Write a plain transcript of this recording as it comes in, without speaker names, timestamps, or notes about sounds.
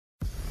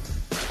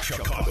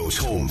Chicago's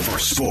home for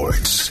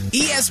sports.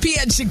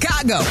 ESPN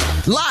Chicago,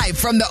 live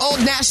from the Old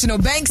National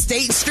Bank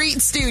State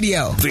Street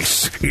studio.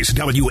 This is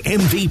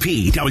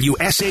WMVP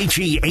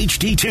WSHE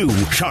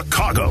HD2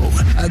 Chicago.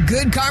 A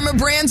Good Karma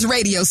Brands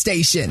radio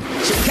station.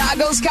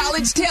 Chicago's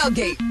College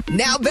Tailgate.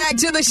 Now back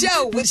to the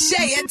show with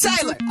Shea and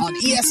Tyler on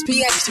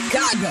ESPN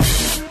Chicago.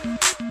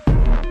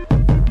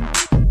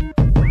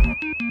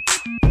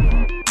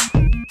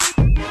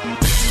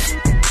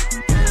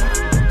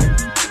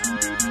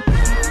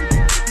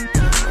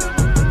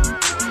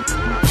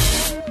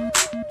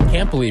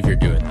 Can't believe you're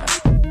doing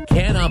that.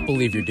 Cannot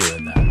believe you're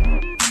doing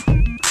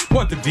that.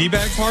 What, the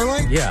D-bag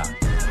parlay? Yeah.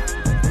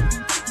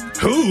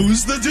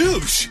 Who's the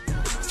douche?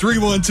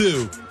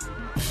 312.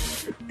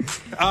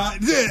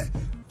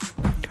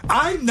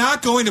 I'm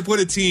not going to put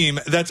a team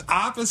that's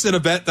opposite a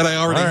bet that I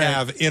already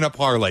have in a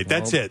parlay.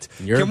 That's it.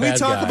 Can we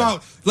talk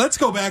about, let's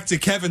go back to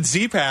Kevin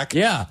Zepak.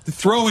 Yeah.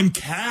 Throwing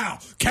Cal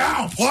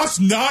plus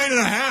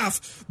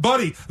 9.5.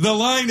 Buddy, the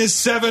line is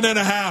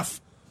 7.5.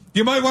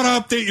 You might want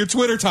to update your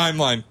Twitter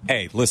timeline.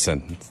 Hey,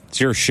 listen,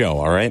 it's your show,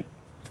 all right?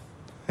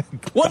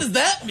 What does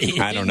that mean?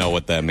 I don't know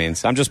what that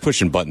means. I'm just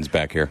pushing buttons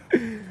back here.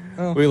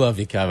 Oh. We love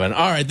you, Kevin.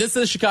 All right, this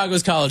is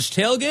Chicago's College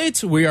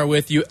Tailgate. We are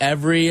with you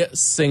every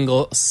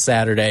single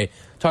Saturday,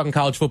 talking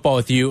college football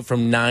with you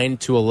from 9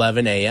 to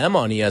 11 a.m.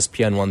 on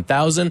ESPN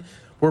 1000.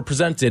 We're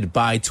presented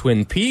by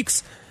Twin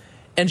Peaks.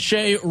 And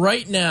Shea,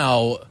 right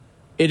now,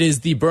 it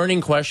is the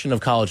burning question of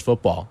college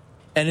football.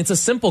 And it's a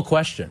simple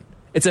question.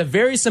 It's a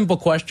very simple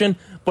question,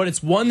 but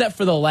it's one that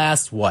for the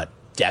last,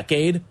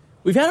 decade,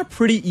 we've had a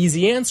pretty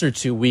easy answer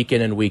to week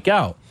in and week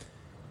out.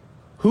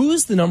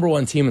 Who's the number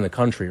one team in the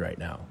country right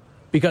now?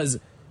 Because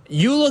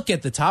you look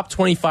at the top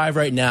 25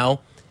 right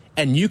now,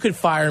 and you could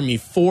fire me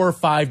 4 or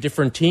 5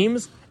 different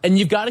teams, and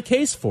you've got a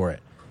case for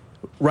it.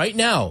 Right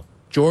now,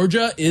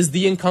 Georgia is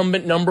the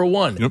incumbent number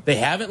one. Yep. They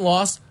haven't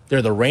lost.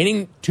 They're the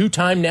reigning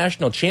 2-time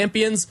national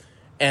champions,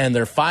 and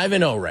they're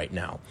 5-0 right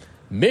now.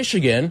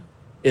 Michigan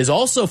is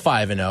also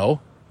 5-0,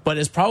 but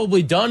has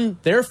probably done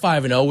their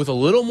 5-0 with a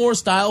little more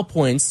style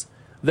points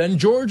than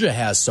Georgia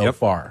has so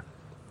far.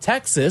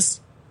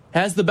 Texas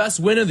has the best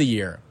win of the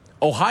year.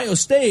 Ohio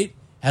State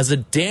has a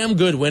damn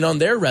good win on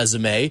their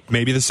resume.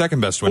 Maybe the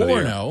second best win of the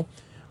year.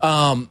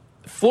 4-0.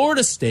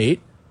 Florida State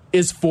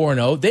is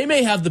 4-0. They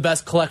may have the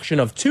best collection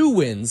of 2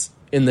 wins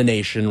in the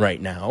nation right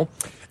now.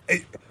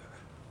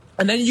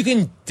 And then you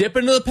can dip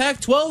into the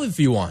Pac-12 if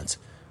you want.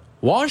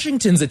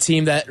 Washington's a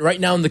team that right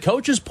now in the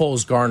coaches' poll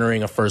is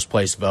garnering a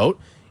first-place vote.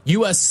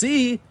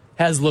 USC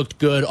has looked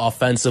good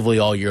offensively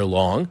all year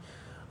long.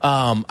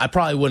 I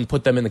probably wouldn't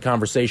put them in the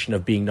conversation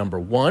of being number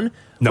one.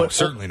 No,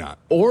 certainly not.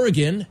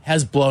 Oregon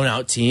has blown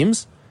out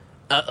teams.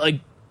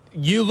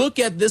 You look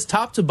at this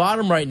top to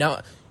bottom right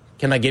now.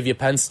 Can I give you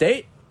Penn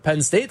State?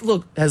 Penn State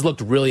has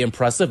looked really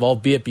impressive,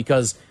 albeit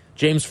because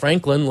James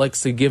Franklin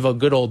likes to give a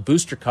good old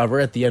booster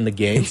cover at the end of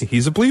games.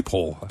 He's a bleep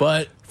hole.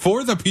 But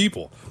for the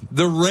people.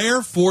 The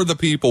rare for the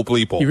people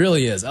bleep hole. He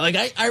really is.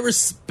 I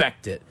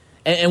respect it.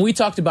 And we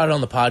talked about it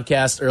on the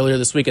podcast earlier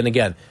this week. And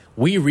again,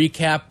 we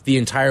recap the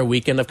entire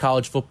weekend of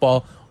college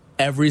football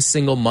every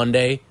single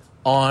Monday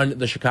on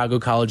the Chicago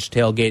College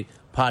Tailgate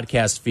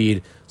podcast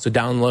feed. So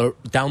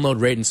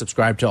download, rate, and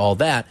subscribe to all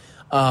that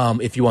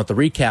if you want the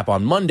recap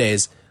on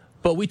Mondays.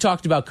 But we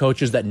talked about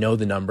coaches that know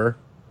the number.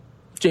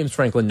 James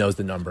Franklin knows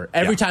the number.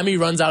 Every time he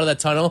runs out of that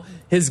tunnel,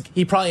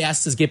 he probably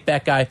asks his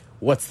get-back guy,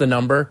 what's the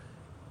number?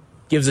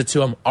 Gives it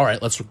to him. All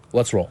right,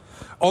 let's roll.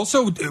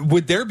 Also,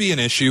 would there be an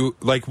issue?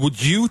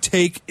 Would you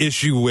take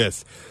issue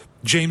with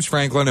James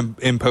Franklin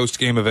in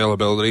post-game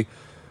availability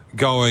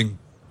going,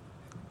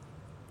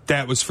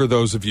 that was for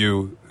those of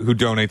you who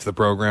donate to the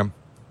program?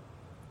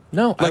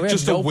 No, I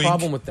have no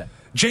problem with that.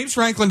 James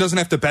Franklin doesn't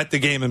have to bet the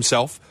game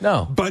himself.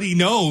 No. But he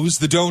knows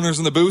the donors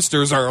and the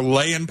boosters are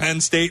laying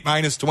Penn State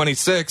minus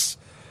 26.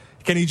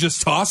 Can he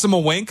just toss him a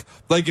wink?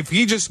 If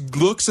he just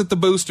looks at the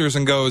boosters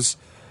and goes,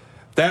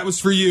 that was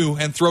for you,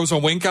 and throws a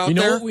wink out there.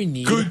 You know what we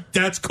need? Good,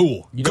 that's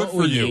cool. You know what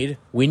we need?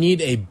 We need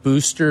a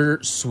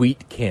booster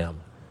sweet cam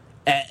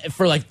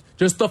for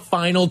just the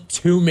final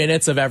 2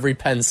 minutes of every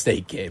Penn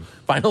State game.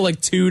 Final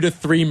 2 to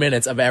 3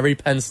 minutes of every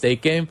Penn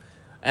State game,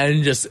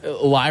 and just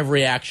live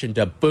reaction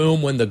to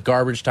boom when the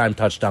garbage time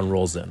touchdown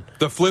rolls in.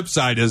 The flip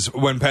side is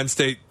when Penn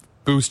State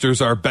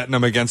boosters are betting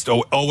them against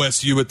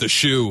OSU at the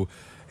shoe,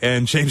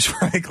 and James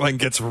Franklin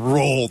gets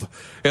rolled,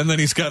 and then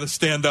he's got to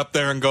stand up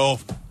there and go,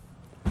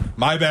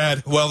 my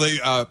bad. Well, they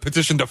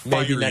petitioned to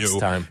fire you. Maybe next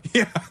time.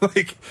 Yeah,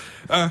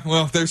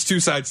 well, there's 2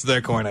 sides to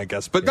that coin, I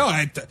guess. But no,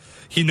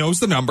 he knows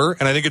the number,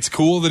 and I think it's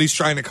cool that he's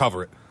trying to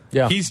cover it.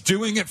 Yeah. He's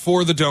doing it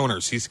for the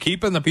donors. He's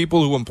keeping the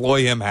people who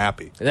employ him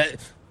happy.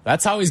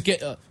 That's how he's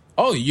getting...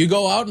 you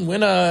go out and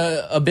win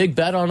a big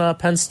bet on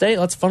Penn State?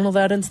 Let's funnel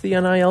that into the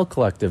NIL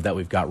collective that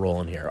we've got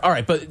rolling here. All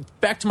right,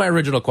 but back to my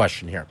original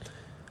question here.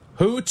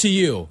 Who, to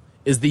you,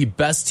 is the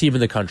best team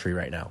in the country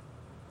right now?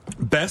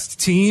 Best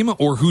team,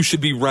 or who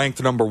should be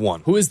ranked number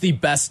one? Who is the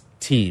best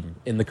team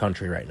in the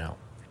country right now?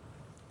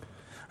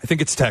 I think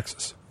it's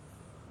Texas.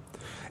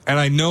 And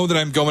I know that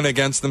I'm going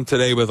against them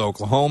today with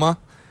Oklahoma,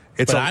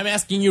 But I'm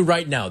asking you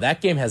right now,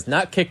 that game has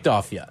not kicked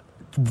off yet.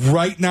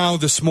 Right now,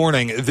 this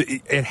morning,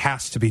 it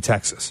has to be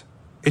Texas.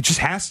 It just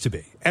has to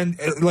be. And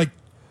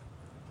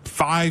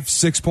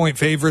 5-6 point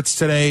favorites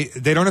today,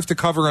 they don't have to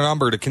cover a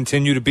number to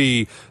continue to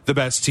be the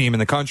best team in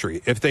the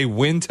country. If they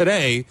win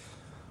today,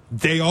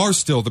 they are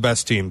still the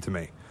best team to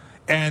me.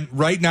 And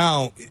right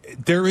now,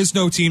 there is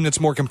no team that's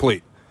more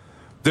complete.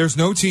 There's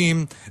no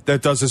team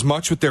that does as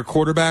much with their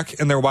quarterback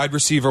and their wide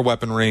receiver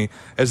weaponry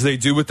as they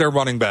do with their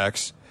running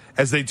backs,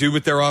 as they do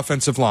with their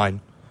offensive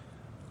line,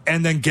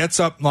 and then gets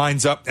up,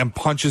 lines up, and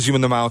punches you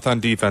in the mouth on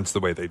defense the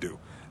way they do.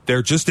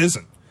 There just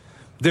isn't.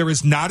 There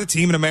is not a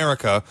team in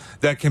America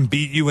that can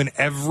beat you in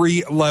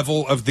every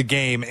level of the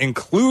game,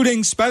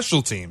 including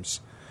special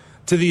teams,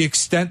 to the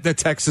extent that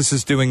Texas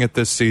is doing it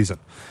this season.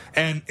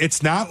 And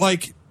it's not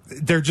like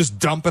they're just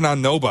dumping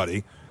on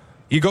nobody.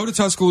 You go to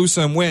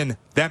Tuscaloosa and win,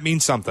 that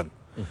means something.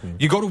 Mm-hmm.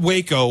 You go to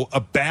Waco, a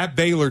bad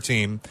Baylor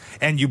team,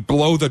 and you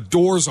blow the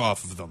doors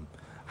off of them.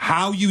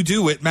 How you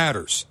do it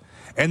matters.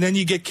 And then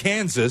you get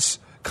Kansas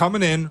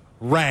coming in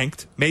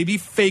ranked, maybe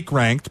fake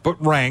ranked, but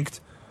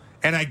ranked.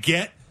 And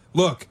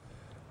look,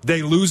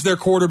 they lose their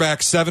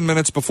quarterback 7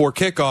 minutes before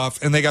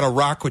kickoff, and they got to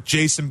rock with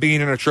Jason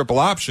Bean in a triple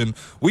option.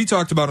 We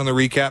talked about in the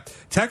recap,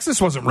 Texas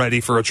wasn't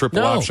ready for a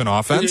triple option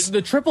offense.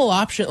 The triple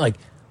option,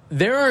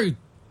 there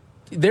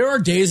are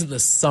days in the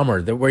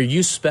summer where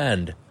you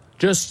spend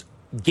just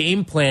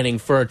game planning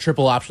for a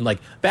triple option. Like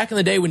back in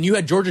the day when you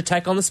had Georgia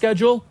Tech on the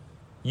schedule,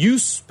 you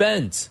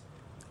spent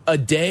a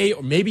day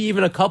or maybe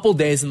even a couple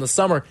days in the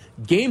summer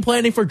game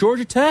planning for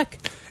Georgia Tech.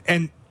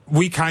 And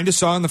we kind of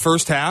saw in the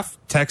first half,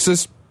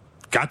 Texas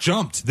got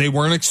jumped. They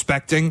weren't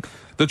expecting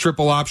the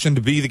triple option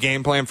to be the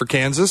game plan for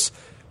Kansas.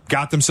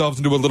 Got themselves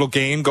into a little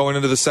game going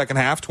into the second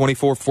half,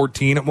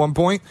 24-14 at one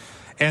point.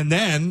 And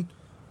then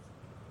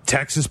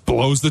Texas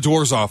blows the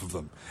doors off of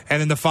them.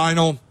 And in the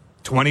final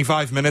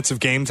 25 minutes of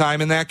game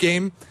time in that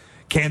game,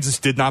 Kansas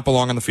did not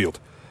belong on the field.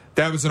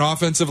 That was an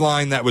offensive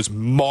line that was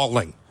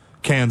mauling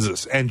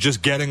Kansas and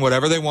just getting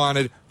whatever they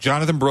wanted.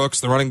 Jonathan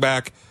Brooks, the running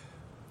back,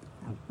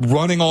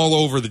 running all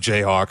over the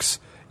Jayhawks.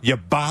 You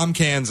bomb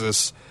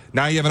Kansas.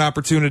 Now you have an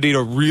opportunity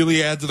to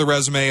really add to the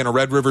resume in a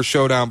Red River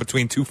showdown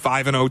between two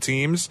 5-0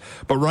 teams.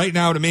 But right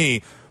now, to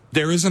me,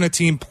 there isn't a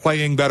team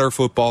playing better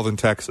football than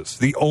Texas.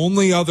 The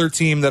only other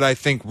team that I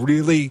think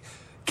really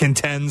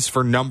contends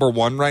for number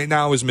one right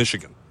now is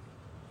Michigan.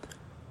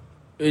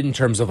 In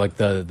terms of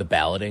the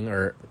balloting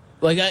or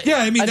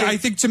I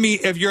think to me,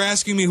 if you're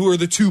asking me who are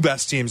the two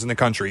best teams in the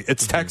country,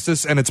 it's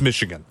Texas and it's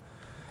Michigan.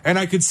 And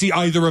I could see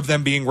either of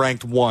them being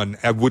ranked one.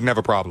 I wouldn't have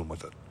a problem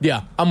with it.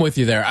 Yeah, I'm with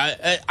you there.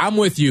 I'm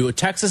with you.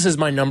 Texas is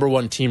my number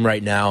one team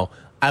right now.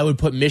 I would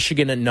put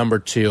Michigan at number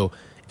two.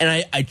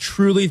 And I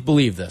truly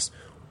believe this.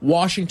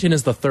 Washington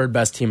is the third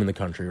best team in the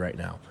country right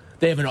now.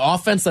 They have an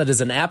offense that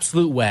is an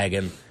absolute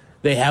wagon.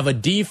 They have a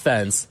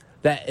defense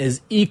that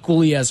is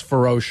equally as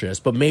ferocious,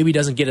 but maybe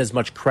doesn't get as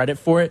much credit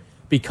for it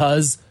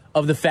because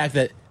of the fact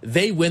that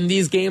they win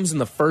these games in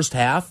the first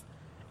half.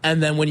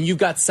 And then when you've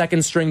got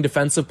second-string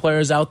defensive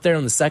players out there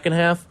in the second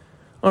half,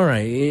 all right,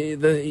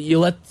 you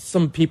let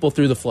some people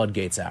through the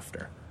floodgates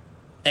after.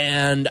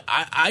 And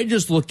I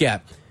just look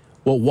at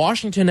what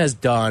Washington has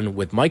done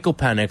with Michael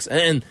Penix.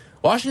 And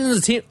Washington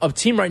is a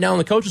team right now in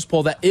the coaches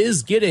poll that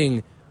is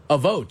getting a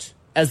vote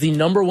as the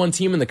number one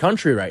team in the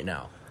country right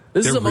now.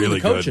 This is among the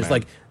coaches.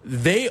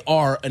 They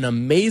are an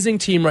amazing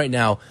team right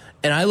now.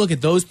 And I look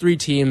at those three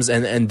teams,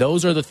 and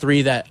those are the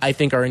three that I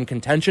think are in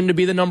contention to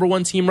be the number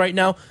one team right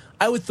now.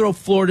 I would throw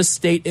Florida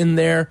State in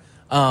there.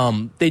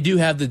 They do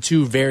have the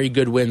two very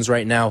good wins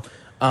right now.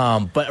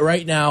 But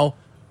right now,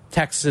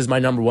 Texas is my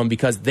number one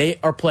because they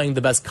are playing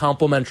the best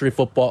complementary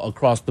football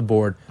across the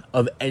board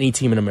of any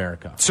team in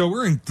America. So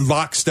we're in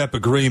lockstep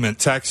agreement.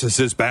 Texas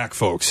is back,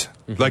 folks.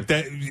 Mm-hmm. Like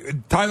that,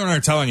 Tyler and I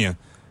are telling you,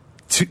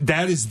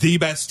 that is the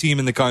best team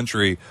in the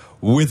country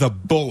with a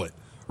bullet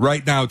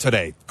right now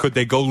today. Could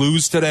they go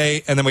lose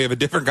today and then we have a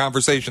different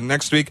conversation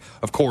next week?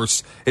 Of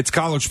course, it's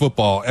college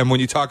football. And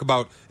when you talk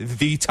about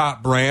the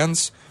top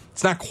brands,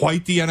 it's not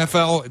quite the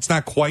NFL. It's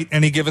not quite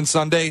any given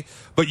Sunday,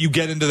 but you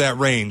get into that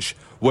range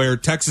where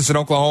Texas and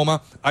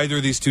Oklahoma, either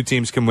of these two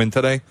teams can win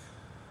today.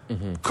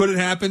 Mm-hmm. Could it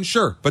happen?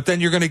 Sure. But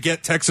then you're going to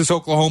get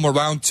Texas-Oklahoma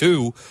round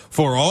 2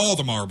 for all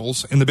the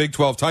marbles in the Big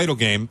 12 title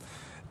game.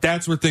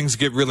 That's where things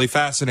get really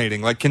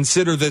fascinating. Like,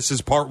 consider this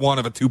as part one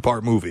of a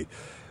two-part movie.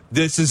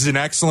 This is an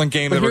excellent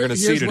game that we're going to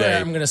see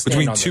today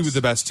between two of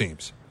the best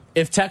teams.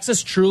 If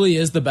Texas truly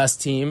is the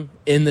best team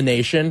in the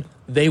nation,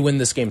 they win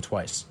this game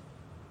twice.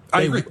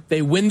 I agree.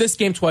 They win this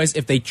game twice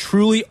if they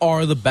truly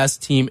are the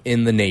best team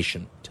in the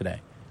nation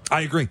today.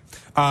 I agree.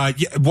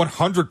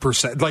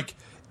 100%. Like,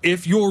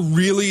 if you're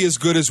really as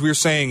good as we're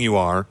saying you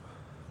are,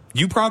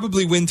 you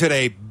probably win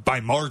today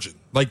by margin.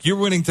 Like, you're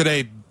winning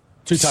today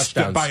 2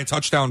 touchdowns. By a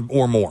touchdown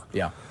or more.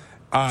 Yeah.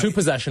 2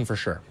 possession for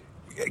sure.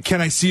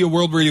 Can I see a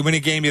world where you win a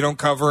game, you don't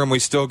cover, and we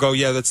still go,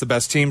 yeah, that's the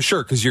best team?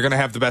 Sure, because you're going to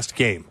have the best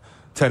game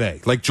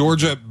today. Like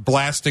Georgia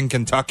blasting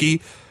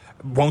Kentucky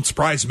won't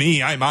surprise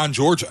me. I'm on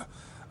Georgia.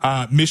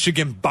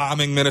 Michigan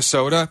bombing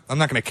Minnesota. I'm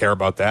not going to care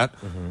about that.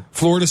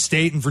 Florida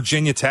State and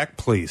Virginia Tech,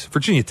 please.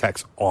 Virginia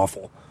Tech's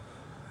awful.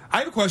 I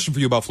have a question for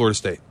you about Florida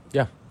State.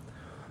 Yeah.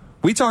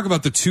 We talk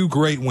about the 2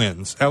 great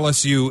wins,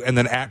 LSU and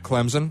then at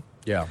Clemson.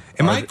 Yeah.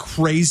 Am I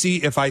crazy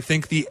if I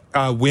think the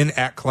win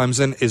at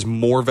Clemson is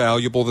more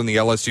valuable than the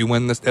LSU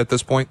win at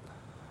this point?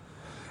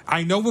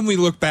 I know when we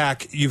look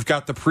back, you've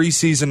got the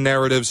preseason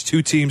narratives,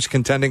 2 teams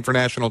contending for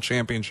national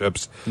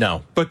championships.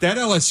 No. But that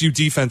LSU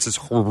defense is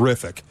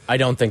horrific. I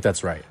don't think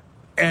that's right.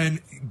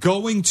 And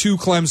going to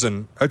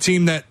Clemson, a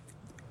team that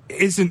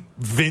isn't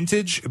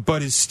vintage,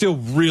 but is still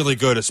really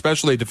good,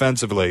 especially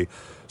defensively,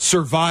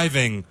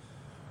 surviving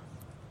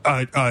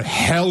a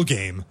hell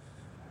game,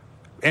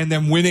 and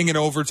then winning in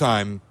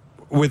overtime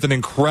with an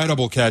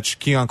incredible catch,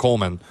 Keon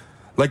Coleman.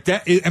 Like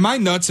that, am I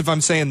nuts if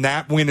I'm saying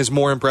that win is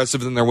more impressive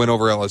than their win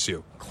over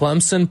LSU?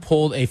 Clemson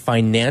pulled a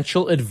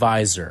financial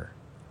advisor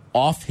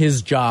off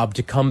his job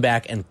to come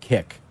back and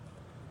kick,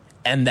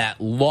 and that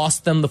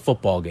lost them the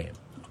football game.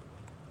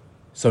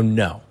 So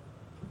no.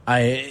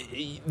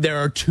 There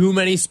are too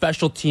many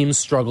special teams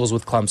struggles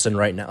with Clemson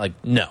right now. Like,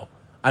 no.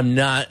 I'm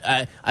not.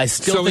 I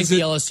still think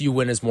the LSU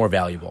win is more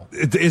valuable.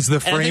 Is the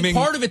framing... And I think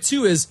part of it,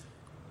 too, is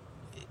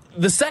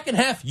the second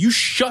half, you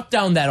shut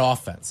down that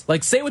offense.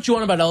 Like, say what you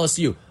want about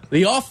LSU.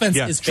 The offense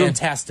is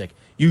fantastic.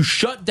 You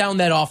shut down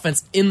that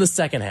offense in the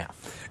second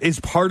half. Is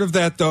part of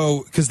that,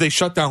 though, because they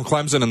shut down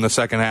Clemson in the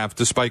second half,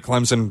 despite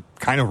Clemson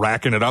kind of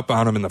racking it up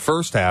on them in the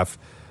first half.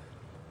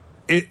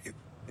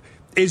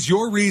 Is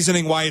your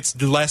reasoning why it's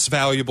less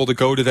valuable to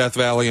go to Death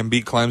Valley and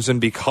beat Clemson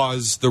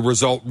because the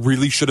result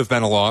really should have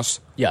been a loss?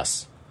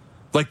 Yes.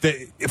 Like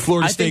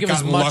Florida State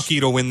got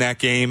lucky to win that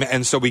game,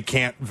 and so we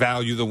can't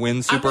value the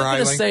win super highly? I'm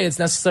not going to say it's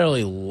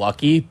necessarily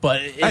lucky, but...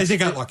 I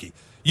think got lucky.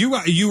 You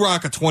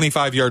rock a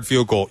 25-yard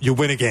field goal, you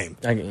win a game.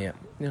 Yeah.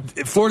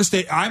 Florida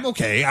State, I'm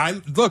okay. I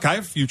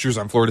have futures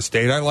on Florida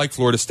State. I like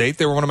Florida State.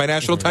 They were one of my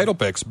national title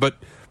picks, but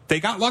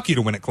they got lucky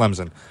to win at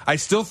Clemson. I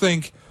still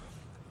think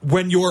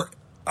when you're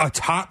a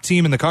top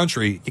team in the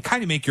country, you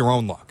kind of make your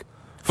own luck.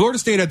 Florida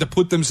State had to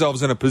put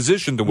themselves in a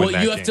position to win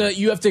that game.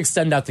 You have to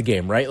extend out the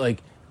game, right?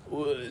 Like,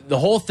 the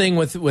whole thing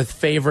with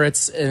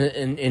favorites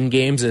in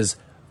games is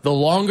the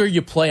longer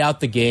you play out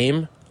the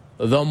game,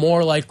 the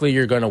more likely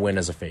you're going to win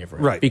as a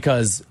favorite. Right.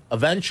 Because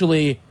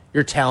eventually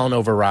your talent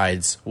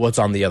overrides what's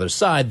on the other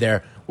side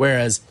there.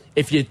 Whereas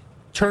if you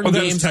turn games...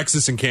 that was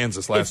Texas and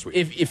Kansas last week.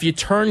 If you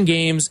turn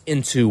games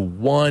into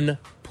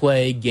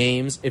one-play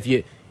games, if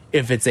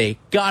it's a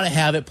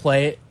gotta-have-it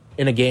play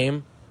in a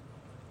game,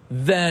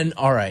 then,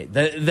 all right,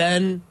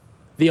 then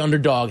the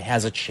underdog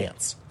has a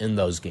chance in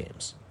those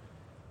games.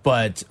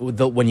 But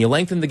when you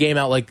lengthen the game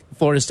out like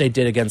Florida State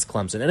did against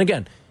Clemson, and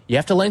again, you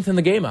have to lengthen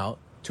the game out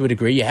to a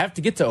degree. You have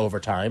to get to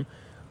overtime.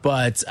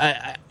 But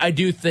I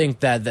do think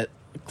that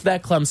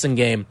Clemson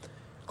game,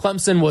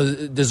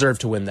 Clemson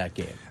deserved to win that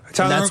game.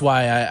 Tyler, and that's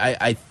why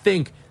I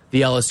think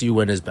the LSU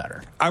win is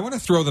better. I want to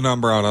throw the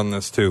number out on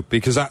this, too,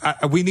 because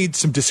we need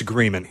some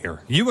disagreement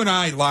here. You and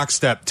I,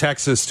 lockstep,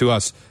 Texas to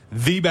us,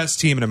 the best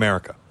team in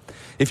America.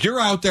 If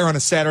you're out there on a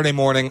Saturday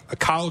morning, a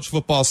college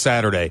football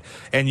Saturday,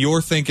 and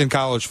you're thinking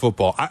college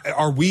football,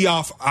 are we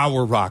off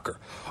our rocker?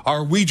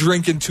 Are we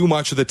drinking too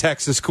much of the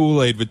Texas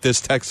Kool-Aid with this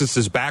Texas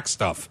is back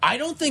stuff? I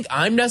don't think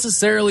I'm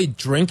necessarily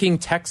drinking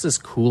Texas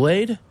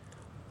Kool-Aid.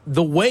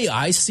 The way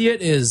I see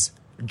it is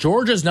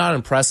Georgia's not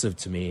impressive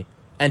to me,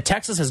 and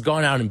Texas has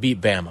gone out and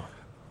beat Bama.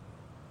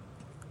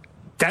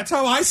 That's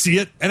how I see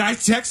it. And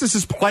Texas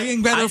is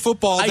playing better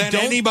football than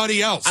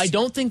anybody else. I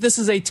don't think this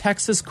is a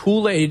Texas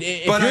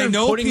Kool-Aid. But I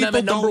know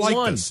people don't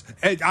like this.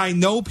 I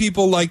know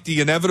people like the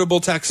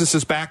inevitable Texas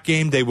is back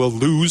game. They will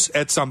lose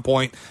at some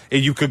point.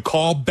 And you could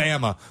call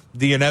Bama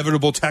the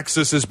inevitable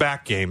Texas is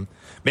back game.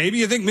 Maybe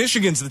you think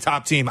Michigan's the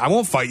top team. I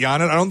won't fight you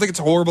on it. I don't think it's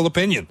a horrible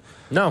opinion.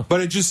 No.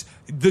 But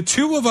the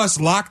two of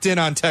us locked in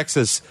on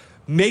Texas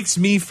makes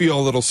me feel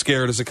a little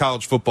scared as a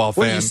college football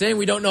fan. What are you saying,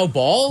 we don't know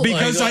ball?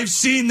 Because I've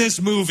seen this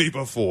movie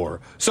before.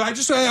 So I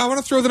want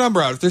to throw the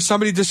number out. If there's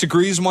somebody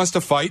disagrees and wants to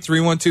fight,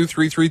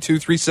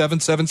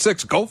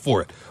 312-332-3776. Go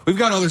for it. We've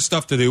got other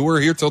stuff to do.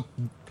 We're here doing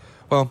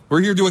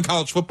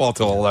college football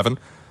till 11.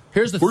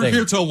 We're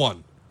here till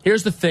 1.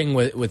 Here's the thing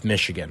with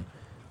Michigan.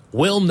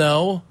 We'll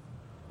know,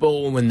 but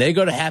when they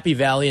go to Happy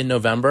Valley in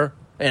November,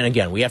 and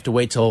again, we have to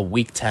wait till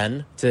week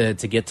 10 to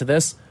get to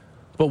this,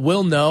 but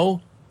we'll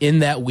know in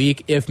that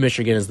week if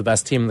Michigan is the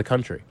best team in the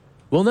country.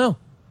 We'll know.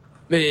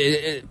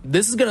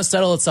 This is going to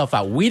settle itself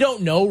out. We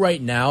don't know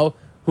right now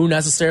who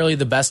necessarily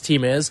the best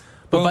team is,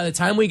 but by the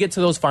time we get to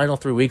those final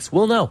 3 weeks,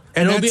 we'll know.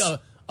 And it'll be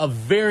a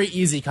very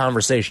easy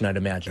conversation, I'd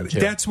imagine,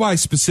 too. That's why,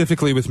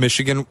 specifically with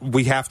Michigan,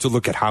 we have to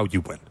look at how you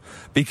win.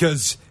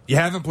 Because you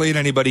haven't played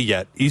anybody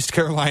yet. East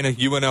Carolina,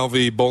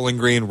 UNLV, Bowling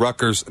Green,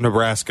 Rutgers,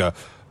 Nebraska.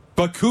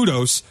 But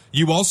kudos,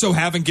 you also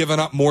haven't given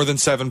up more than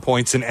 7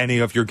 points in any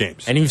of your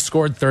games. And you've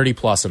scored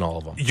 30-plus in all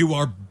of them. You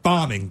are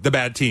bombing the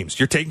bad teams.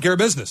 You're taking care of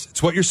business.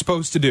 It's what you're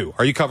supposed to do.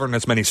 Are you covering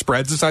as many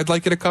spreads as I'd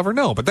like you to cover?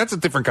 No, but that's a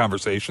different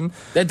conversation.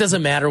 That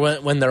doesn't matter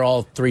when they're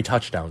all 3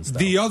 touchdowns, though.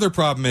 The other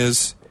problem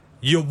is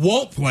you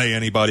won't play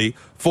anybody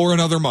for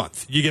another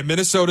month. You get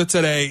Minnesota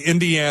today,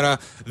 Indiana,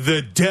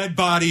 the dead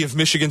body of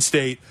Michigan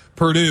State,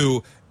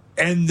 Purdue,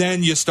 and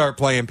then you start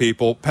playing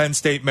people. Penn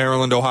State,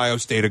 Maryland, Ohio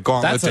State, a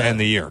gauntlet to end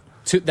the year.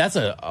 That's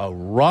a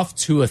rough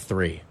 2 of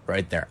 3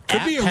 right there.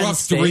 Could be a rough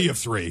 3 of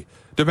 3,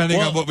 depending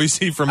on what we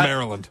see from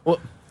Maryland. Well,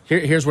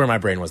 here's where my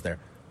brain was there.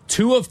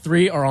 2 of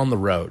 3 are on the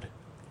road.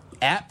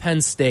 At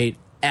Penn State,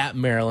 at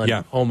Maryland,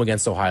 home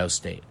against Ohio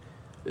State.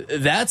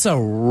 That's a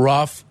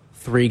rough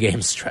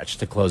 3-game stretch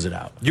to close it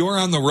out. You're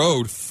on the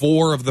road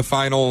 4 of the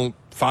final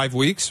 5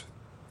 weeks?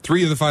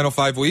 3 of the final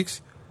 5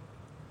 weeks?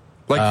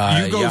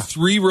 Like, you go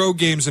 3 road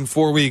games in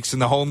 4 weeks,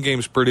 and the home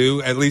game's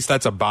Purdue. At least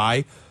that's a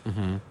bye.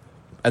 Mm-hmm.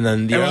 And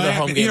then the other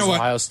home game is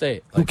Ohio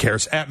State. Who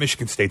cares? At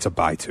Michigan State's a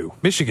bye, too.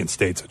 Michigan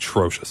State's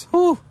atrocious.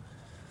 Whew.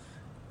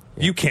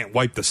 You can't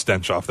wipe the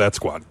stench off that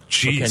squad.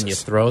 Jesus. Can you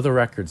throw the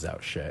records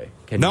out, Shea?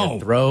 Can you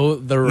throw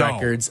the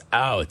records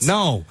out?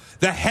 No.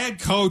 The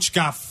head coach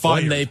got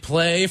fired. When they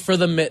play for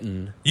the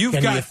mitten, you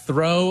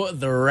throw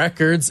the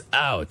records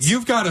out?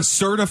 You've got a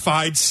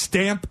certified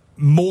stamp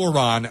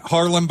moron,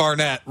 Harlan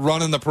Barnett,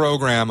 running the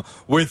program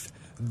with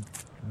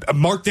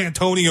Mark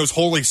D'Antonio's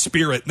Holy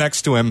Spirit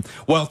next to him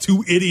while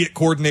 2 idiot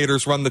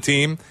coordinators run the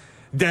team.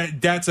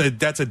 That's a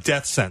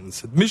death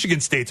sentence.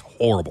 Michigan State's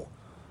horrible.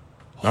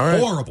 All right.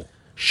 Horrible.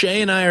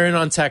 Shea and I are in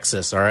on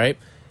Texas, all right?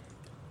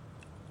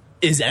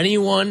 Is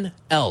anyone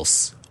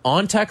else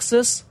on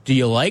Texas? Do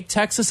you like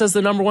Texas as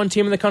the number 1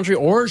 team in the country,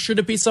 or should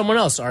it be someone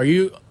else? Are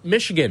you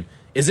Michigan?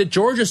 Is it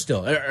Georgia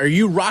still? Are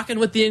you rocking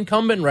with the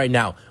incumbent right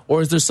now,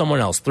 or is there someone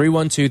else?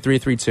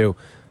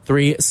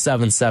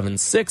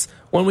 312-332-3776.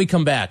 When we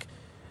come back,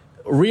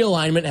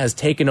 realignment has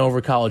taken over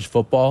college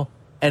football,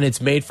 and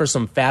it's made for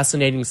some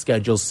fascinating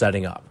schedules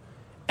setting up.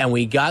 And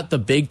we got the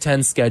Big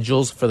Ten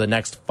schedules for the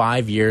next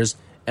 5 years,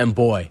 and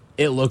boy,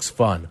 it looks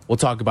fun. We'll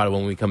talk about it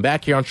when we come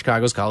back here on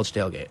Chicago's College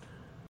Tailgate.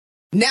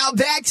 Now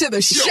back to the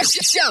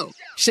show.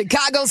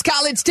 Chicago's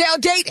College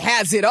Tailgate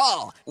has it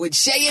all with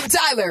Shea and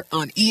Tyler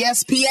on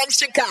ESPN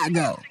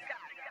Chicago.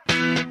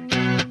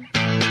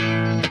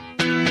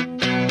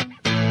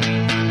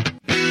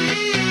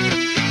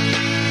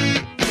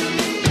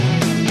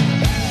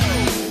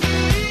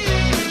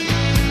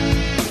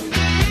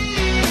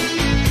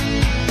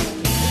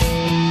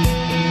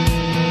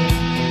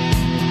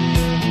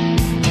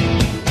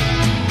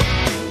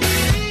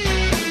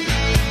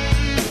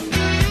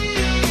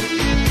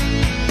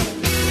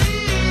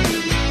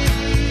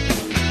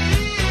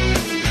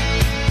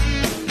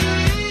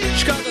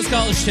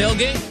 College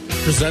Tailgate,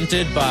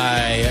 presented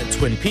by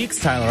Twin Peaks,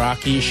 Tyler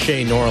Rocky,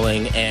 Shea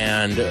Norling,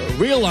 and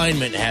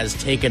realignment has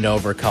taken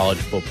over college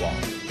football,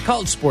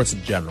 college sports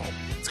in general.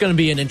 It's going to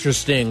be an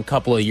interesting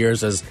couple of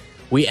years as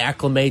we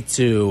acclimate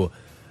to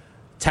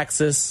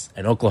Texas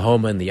and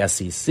Oklahoma in the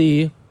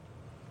SEC.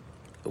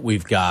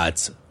 We've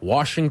got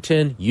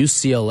Washington,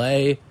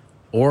 UCLA,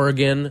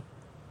 Oregon,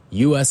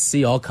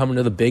 USC all coming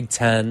to the Big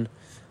Ten.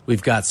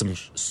 We've got some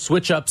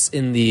switch-ups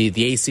in the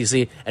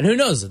ACC, and who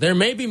knows, there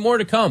may be more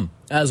to come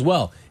as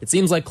well. It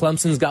seems like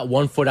Clemson's got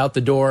 1 foot out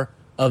the door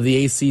of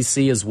the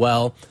ACC as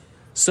well.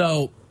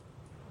 So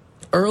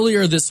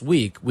earlier this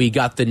week, we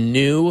got the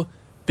new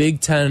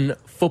Big Ten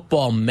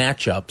football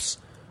matchups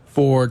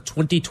for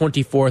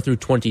 2024 through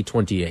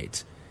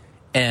 2028.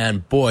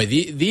 And boy,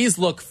 these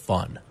look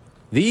fun.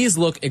 These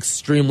look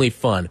extremely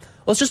fun.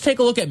 Let's just take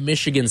a look at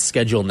Michigan's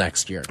schedule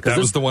next year. That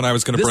was the one I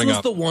was going to bring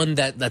up. This was the one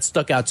that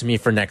stuck out to me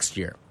for next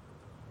year.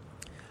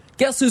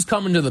 Guess who's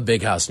coming to the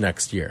Big House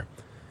next year?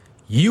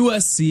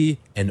 USC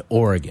and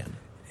Oregon.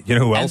 You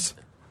know who else?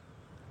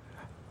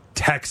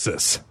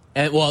 Texas.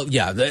 And well,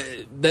 yeah,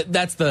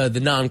 that's the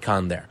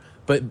non-con there.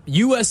 But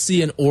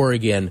USC and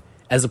Oregon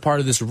as a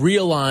part of this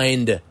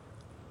realigned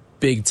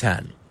Big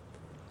Ten.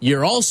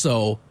 You're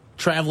also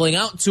traveling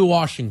out to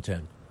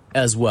Washington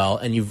as well,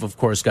 and you've, of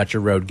course, got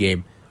your road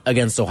game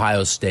against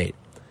Ohio State.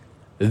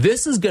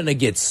 This is going to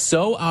get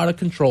so out of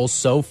control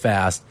so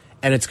fast,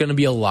 and it's going to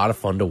be a lot of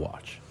fun to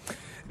watch.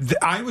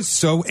 I was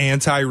so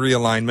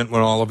anti-realignment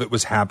when all of it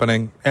was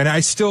happening, and I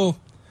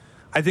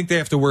think they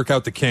have to work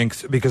out the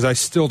kinks because I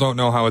still don't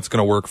know how it's going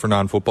to work for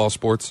non-football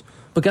sports.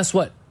 But guess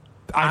what?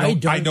 I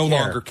no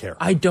longer care.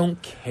 I don't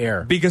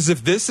care. Because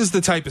if this is the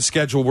type of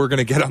schedule we're going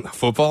to get on the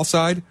football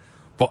side,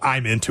 well,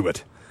 I'm into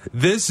it.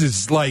 This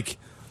is like,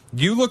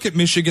 you look at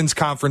Michigan's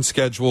conference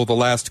schedule the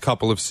last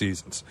couple of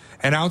seasons,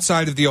 and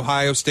outside of the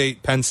Ohio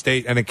State, Penn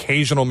State, and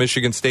occasional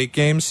Michigan State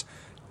games,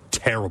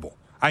 terrible.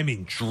 I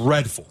mean,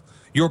 dreadful.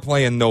 You're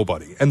playing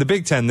nobody. And the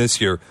Big Ten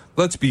this year,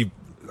 let's be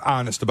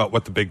honest about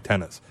what the Big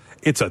Ten is.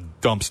 It's a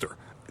dumpster.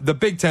 The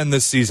Big Ten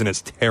this season is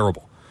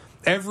terrible.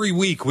 Every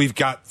week we've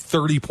got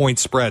 30-point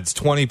spreads,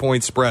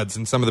 20-point spreads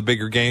in some of the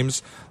bigger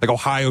games, like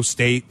Ohio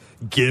State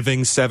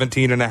giving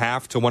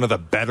 17.5 to one of the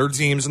better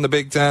teams in the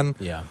Big Ten.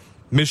 Yeah.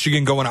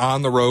 Michigan going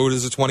on the road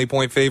as a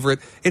 20-point favorite.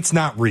 It's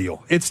not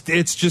real.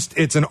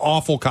 It's an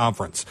awful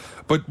conference.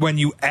 But when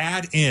you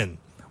add in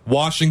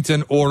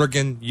Washington,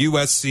 Oregon,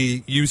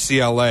 USC,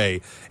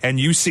 UCLA, and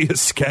you see a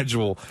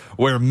schedule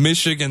where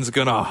Michigan's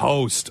going to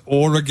host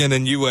Oregon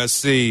and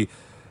USC,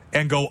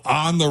 and go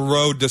on the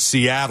road to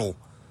Seattle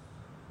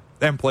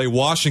and play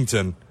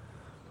Washington.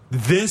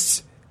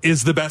 This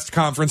is the best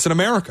conference in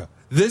America.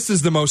 This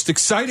is the most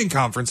exciting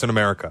conference in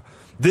America.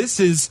 This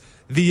is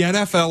the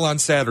NFL on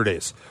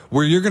Saturdays,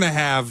 where you're going to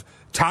have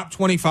top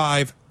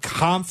 25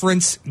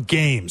 conference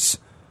games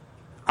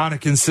on a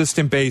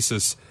consistent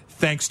basis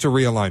thanks to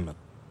realignment.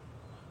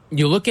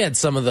 You look at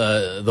some of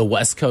the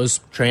West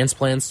Coast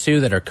transplants,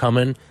 too, that are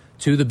coming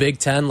to the Big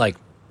Ten. Like,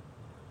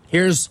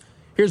 here's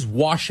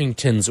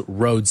Washington's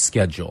road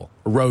schedule,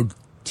 road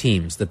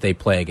teams that they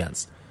play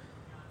against.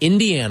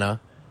 Indiana,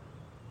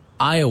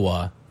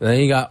 Iowa, and then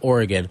you got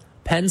Oregon,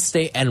 Penn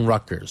State, and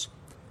Rutgers.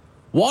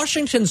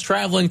 Washington's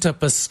traveling to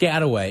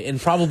Piscataway in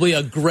probably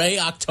a gray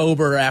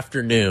October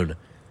afternoon.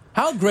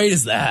 How great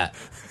is that?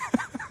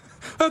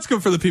 That's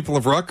good for the people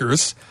of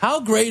Rutgers.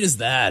 How great is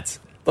that?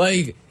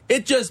 Like,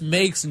 it just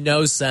makes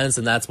no sense,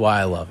 and that's why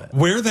I love it.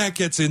 Where that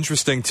gets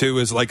interesting, too,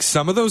 is like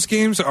some of those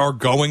games are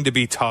going to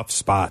be tough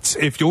spots.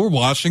 If you're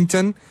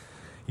Washington,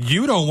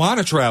 you don't want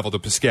to travel to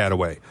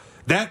Piscataway.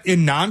 That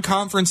in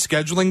non-conference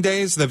scheduling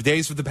days, the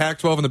days of the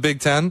Pac-12 and the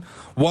Big Ten,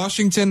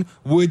 Washington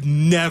would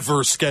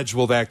never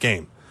schedule that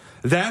game.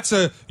 That's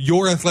a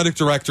your athletic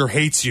director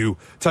hates you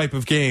type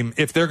of game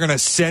if they're going to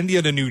send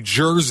you to New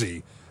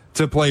Jersey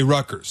to play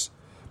Rutgers.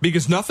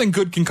 Because nothing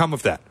good can come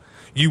of that.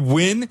 You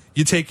win,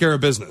 you take care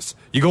of business.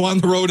 You go on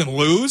the road and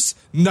lose,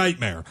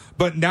 nightmare.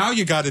 But now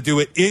you got to do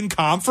it in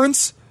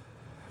conference.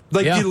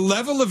 Like the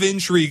level of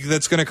intrigue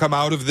that's going to come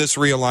out of this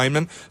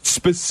realignment,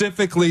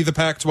 specifically the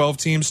Pac-12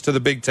 teams to the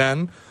Big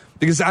Ten,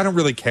 because I don't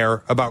really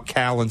care about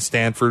Cal and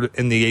Stanford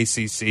in the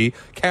ACC.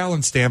 Cal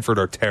and Stanford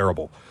are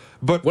terrible.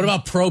 But what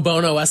about pro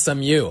bono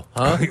SMU?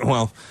 Huh?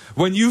 Well,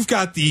 when you've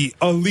got the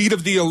elite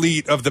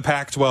of the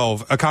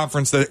Pac-12, a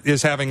conference that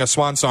is having a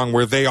swan song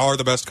where they are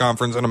the best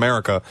conference in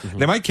America,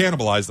 they might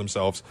cannibalize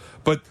themselves,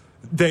 but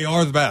they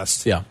are the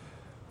best. Yeah.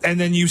 And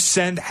then you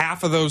send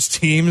half of those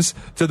teams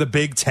to the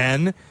Big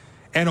Ten,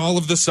 and all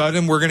of a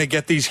sudden we're going to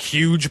get these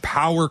huge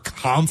power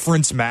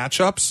conference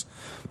matchups.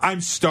 I'm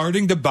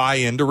starting to buy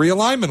into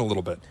realignment a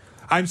little bit.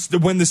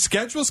 When the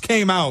schedules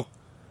came out,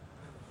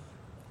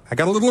 I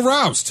got a little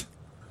aroused.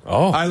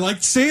 Oh, I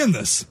liked seeing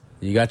this.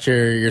 You got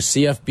your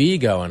CFB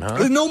going,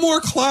 huh? No more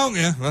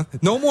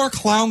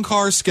clown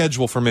car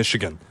schedule for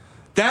Michigan.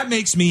 That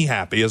makes me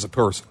happy as a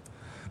person.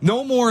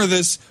 No more of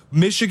this.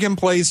 Michigan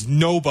plays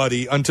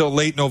nobody until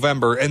late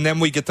November, and then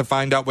we get to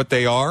find out what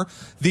they are.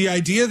 The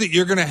idea that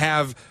you're going to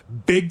have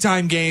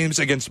big-time games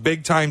against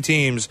big-time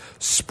teams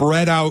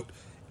spread out,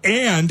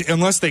 and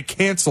unless they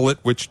cancel it,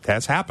 which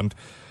has happened,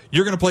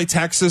 you're going to play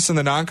Texas in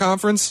the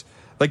non-conference.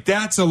 Like,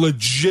 that's a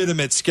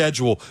legitimate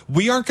schedule.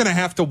 We aren't going to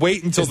have to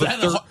wait until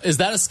Is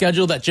that a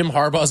schedule that Jim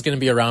Harbaugh is going to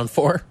be around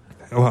for?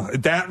 Well,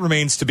 that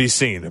remains to be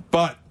seen.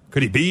 But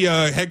could he be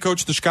head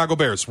coach of the Chicago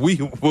Bears? We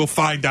will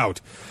find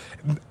out.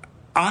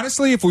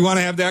 Honestly, if we want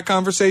to have that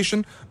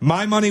conversation,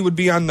 my money would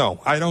be on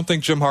no. I don't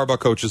think Jim Harbaugh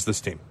coaches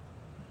this team.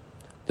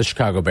 The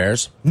Chicago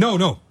Bears? No.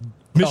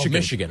 Michigan. Oh,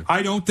 Michigan.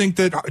 I don't think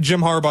that Jim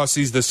Harbaugh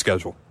sees this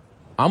schedule.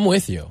 I'm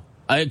with you.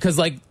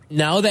 Because,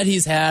 now that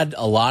he's had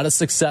a lot of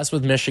success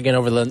with Michigan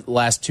over the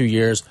last 2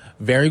 years,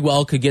 very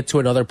well could get to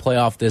another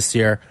playoff this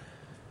year.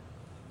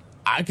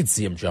 I could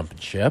see him jumping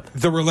ship.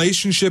 The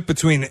relationship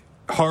between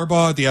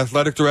Harbaugh, the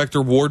athletic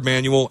director, Ward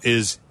Manuel,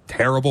 is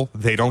terrible.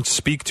 They don't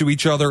speak to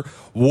each other.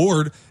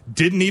 Ward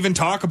didn't even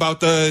talk about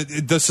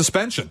the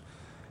suspension.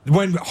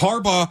 When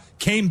Harbaugh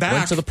came back...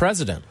 Went to the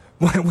president.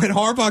 When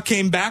Harbaugh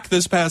came back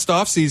this past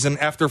offseason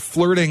after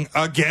flirting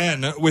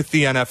again with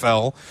the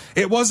NFL,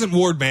 it wasn't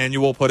Ward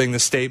Manuel putting the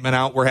statement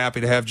out, we're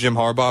happy to have Jim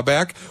Harbaugh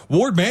back.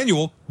 Ward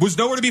Manuel was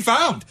nowhere to be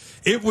found.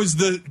 It was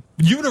the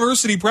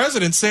university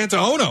president,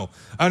 Santaono,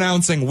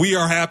 announcing, we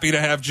are happy to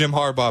have Jim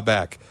Harbaugh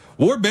back.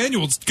 Ward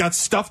Manuel got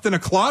stuffed in a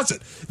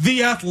closet.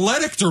 The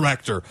athletic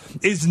director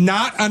is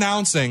not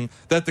announcing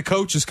that the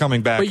coach is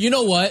coming back. But you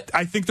know what?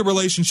 I think the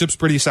relationship's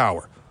pretty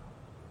sour.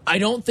 I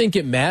don't think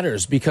it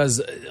matters because,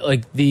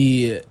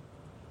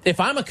 if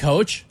I'm a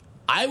coach,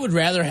 I would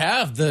rather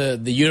have the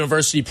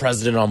university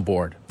president on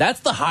board. That's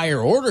the higher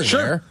order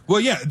there. Well,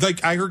 yeah,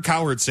 I heard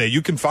Cowherd say,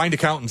 you can find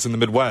accountants in the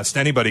Midwest.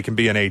 Anybody can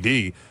be an AD.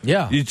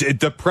 Yeah.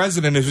 The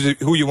president is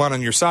who you want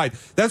on your side.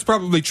 That's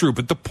probably true.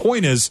 But the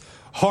point is,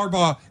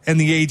 Harbaugh and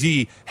the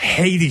AD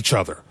hate each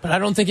other. But I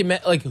don't think it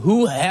matters.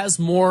 Who has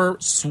more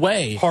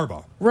sway?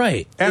 Harbaugh.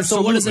 Right.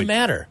 Absolutely. So what does it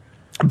matter?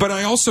 But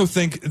I also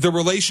think the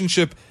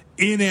relationship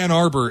in Ann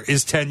Arbor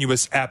is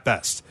tenuous at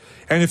best.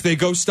 And if they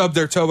go stub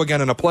their toe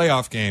again in a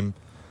playoff game,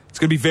 it's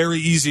going to be very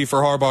easy for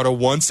Harbaugh to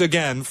once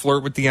again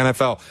flirt with the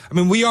NFL. I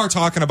mean, we are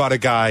talking about a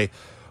guy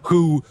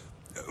who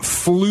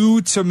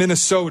flew to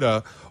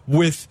Minnesota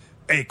with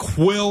a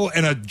quill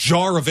and a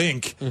jar of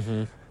ink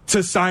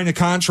to sign a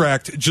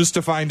contract just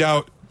to find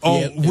out,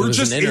 we're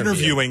just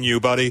interviewing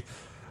you, buddy.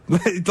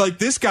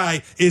 This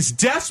guy is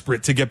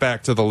desperate to get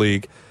back to the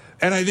league.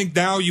 And I think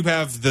now you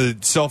have the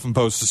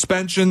self-imposed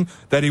suspension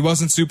that he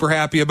wasn't super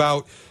happy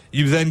about.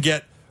 You then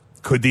get,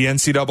 could the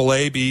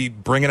NCAA be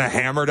bringing a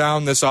hammer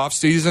down this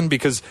offseason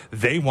because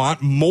they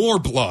want more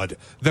blood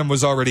than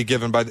was already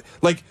given by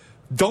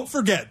Don't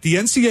forget, the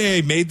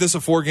NCAA made this a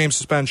 4-game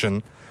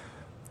suspension.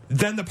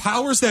 Then the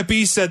powers that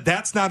be said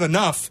that's not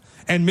enough,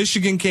 and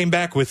Michigan came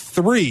back with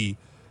 3.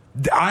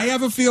 I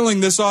have a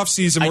feeling this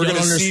offseason we're going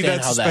to see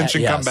that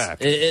suspension come back.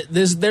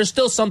 There's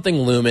still something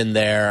looming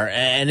there,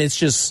 and it's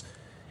just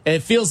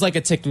it feels like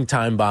a ticking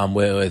time bomb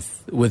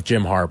with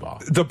Jim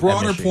Harbaugh. The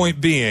broader point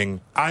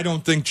being, I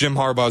don't think Jim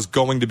Harbaugh is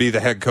going to be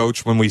the head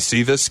coach when we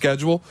see this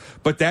schedule,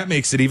 but that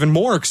makes it even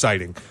more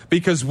exciting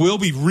because we'll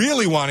be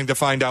really wanting to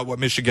find out what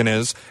Michigan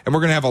is, and we're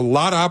going to have a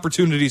lot of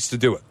opportunities to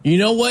do it. You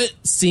know what?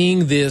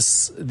 Seeing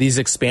these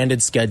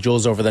expanded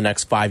schedules over the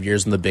next 5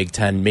 years in the Big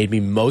Ten made me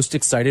most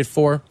excited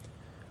for.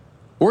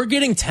 We're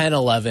getting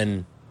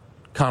 10-11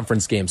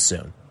 conference games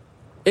soon.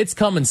 It's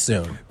coming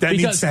soon. That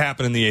needs to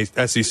happen in the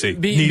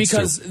SEC.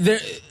 Because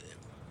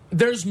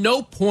there's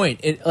no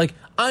point.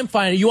 I'm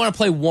fine. You want to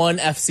play one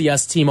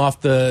FCS team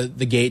off the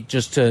gate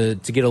just to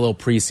get a little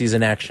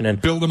preseason action and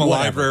build them a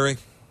library.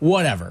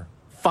 Whatever.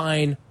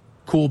 Fine.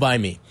 Cool by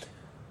me.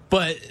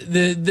 But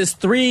this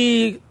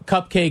 3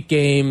 cupcake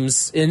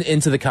games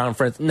into the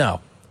conference,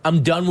 no.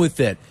 I'm done with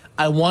it.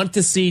 I want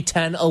to see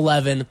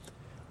 10-11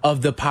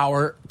 of the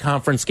power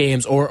conference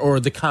games or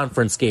the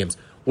conference games.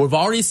 We've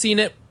already seen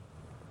it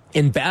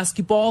in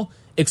basketball,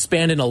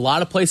 expand in a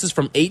lot of places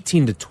from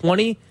 18 to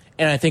 20,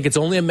 and I think it's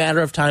only a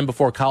matter of time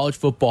before college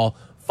football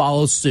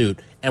follows suit,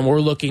 and we're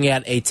looking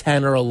at a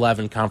 10 or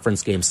 11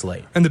 conference game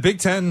slate. And the Big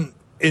Ten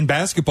in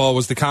basketball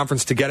was the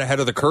conference to get ahead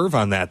of the curve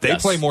on that. They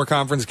play more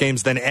conference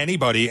games than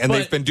anybody, and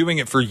they've been doing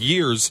it for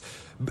years.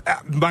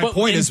 My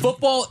point is,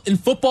 in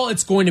football,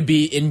 it's going to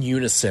be in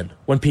unison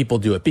when people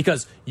do it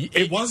because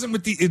it wasn't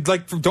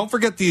with don't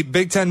forget the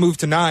Big Ten moved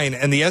to 9,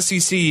 and the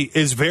SEC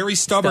is very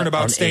stubborn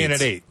about staying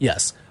at 8.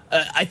 Yes.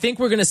 I think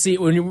we're going to see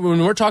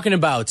when we're talking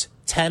about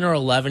 10 or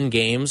 11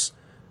 games,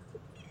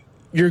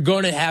 you're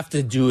going to have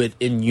to do it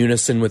in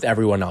unison with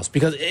everyone else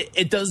because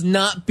it does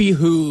not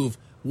behoove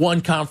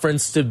one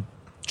conference to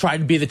try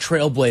to be the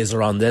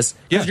trailblazer on this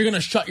because you're going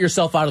to shut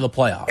yourself out of the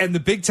playoff. And the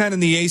Big Ten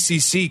and the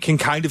ACC can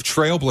kind of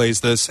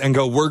trailblaze this and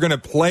go, we're going to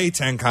play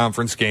 10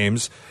 conference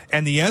games.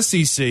 And the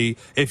SEC,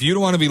 if you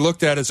don't want to be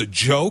looked at as a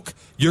joke,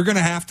 you're going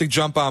to have to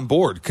jump on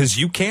board because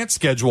you can't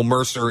schedule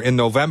Mercer in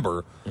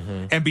November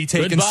and be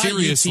taken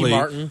seriously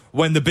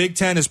when the Big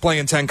Ten is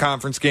playing 10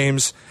 conference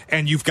games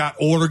and you've got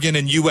Oregon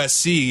and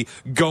USC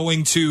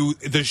going to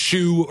the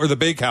Shoe or the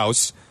Big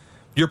House.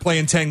 You're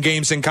playing 10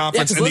 games in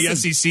conference. In the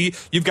SEC,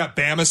 you've got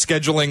Bama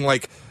scheduling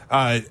like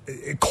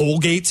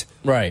Colgate.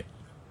 Right.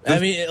 I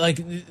mean, like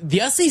the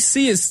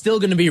SEC is still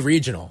going to be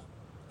regional.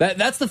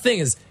 That's the thing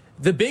is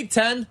the Big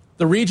Ten,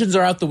 the regions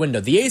are out the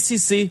window. The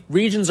ACC,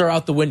 regions are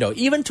out the window.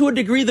 Even to a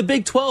degree, the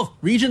Big 12,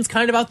 regions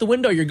kind of out the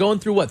window. You're going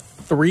through,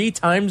 3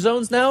 time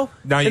zones now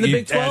in the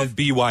Big 12? Added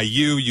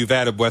BYU, you've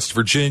added West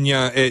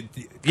Virginia.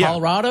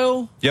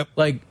 Colorado? Yep.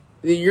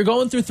 You're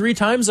going through 3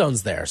 time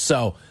zones there.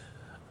 So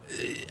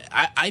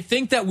I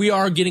think that we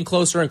are getting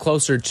closer and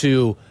closer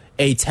to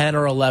a 10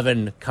 or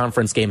 11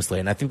 conference game slate.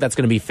 And I think that's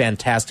going to be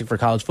fantastic for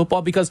college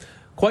football because,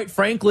 quite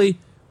frankly,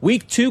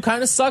 week 2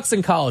 kind of sucks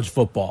in college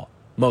football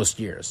most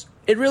years.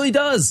 It really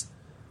does.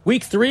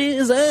 Week 3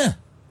 is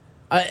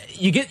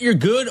you get your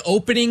good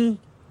opening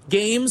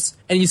games,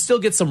 and you still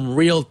get some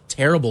real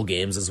terrible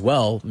games as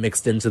well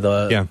mixed into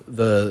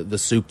the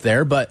soup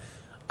there. But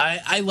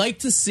I like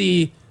to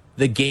see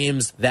the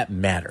games that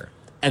matter.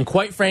 And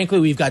quite frankly,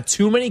 we've got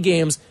too many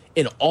games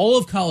in all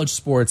of college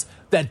sports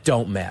that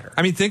don't matter.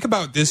 I mean, think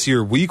about this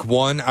year. Week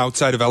 1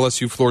 outside of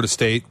LSU, Florida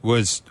State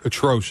was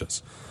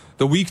atrocious.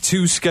 The week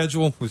 2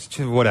 schedule was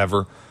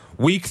whatever.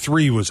 Week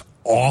 3 was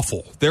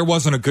awful. There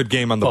wasn't a good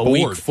game on the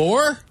board. Week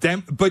 4,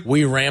 but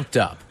we ramped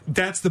up.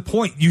 That's the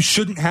point. You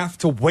shouldn't have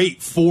to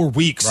wait 4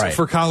 weeks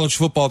for college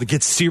football to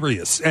get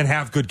serious and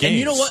have good games. And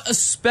you know what?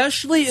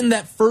 Especially in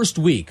that first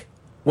week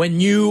when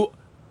you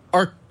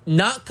are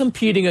not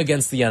competing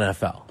against the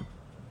NFL.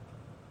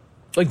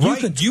 You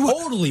could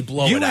totally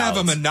blow it out. You have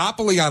a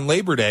monopoly on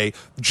Labor Day.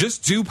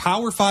 Just do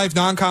Power 5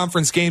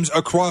 non-conference games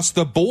across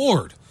the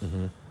board.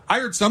 Mm-hmm.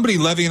 I heard somebody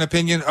levy an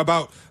opinion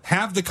about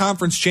have the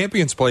conference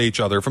champions play each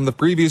other from the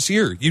previous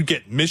year. You'd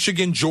get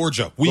Michigan,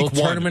 Georgia, week 1.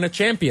 Tournament of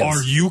champions.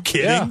 Are you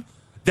kidding? Yeah.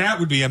 That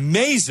would be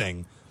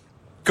amazing.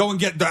 Go and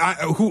get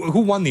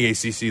who won the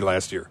ACC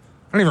last year?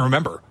 I don't even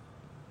remember.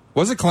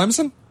 Was it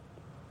Clemson?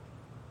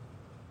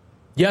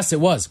 Yes,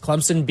 it was.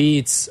 Clemson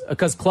beats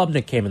because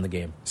Klubnik came in the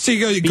game. So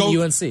you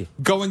go UNC.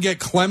 Go and get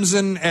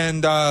Clemson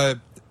and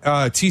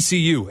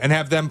TCU and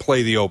have them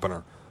play the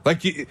opener.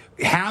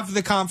 Have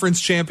the conference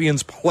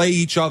champions play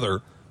each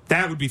other.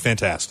 That would be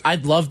fantastic.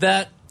 I'd love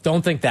that.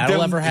 Don't think that'll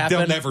ever happen.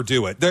 They'll never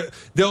do it.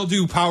 They'll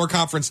do power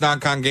conference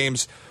non-con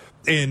games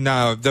in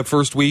the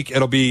first week.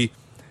 It'll be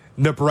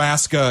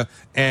Nebraska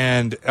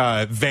and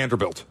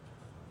Vanderbilt.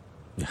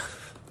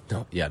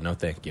 No,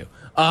 thank you.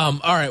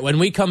 All right, when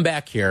we come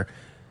back here,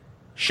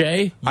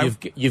 Shea,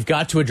 you've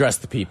got to address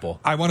the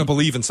people. I want to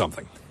believe in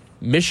something.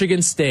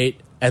 Michigan State,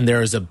 and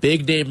there is a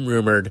big name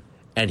rumored,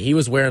 and he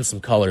was wearing some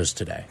colors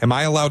today. Am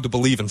I allowed to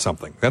believe in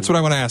something? That's what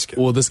I want to ask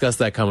you. We'll discuss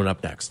that coming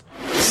up next.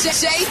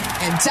 Shea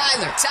and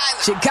Tyler.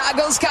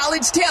 Chicago's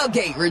College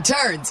Tailgate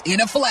returns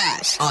in a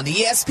flash on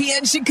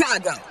ESPN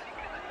Chicago.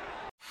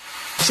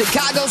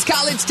 Chicago's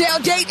College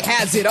Tailgate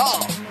has it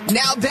all.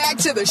 Now back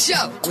to the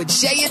show with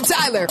Shea and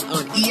Tyler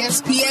on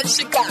ESPN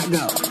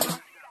Chicago.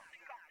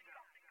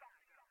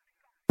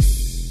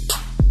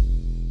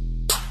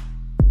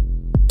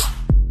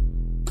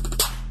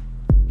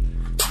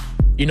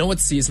 You know what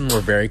season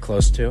we're very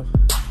close to?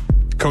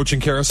 Coaching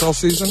carousel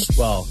season?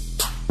 Well,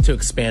 to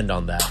expand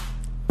on that,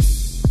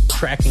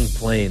 tracking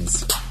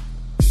planes.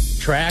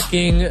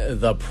 Tracking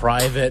the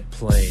private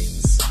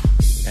planes.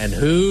 And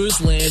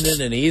who's landing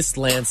in East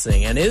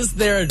Lansing? And is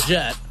there a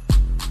jet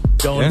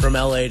going from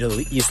L.A. to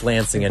East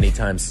Lansing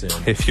anytime soon?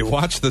 If you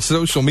watch the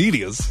social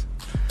medias.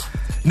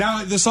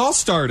 Now, this all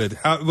started,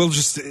 we'll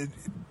just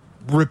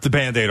rip the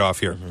Band-Aid off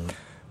here. Mm-hmm.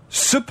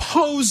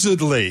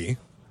 Supposedly,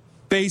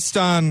 based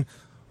on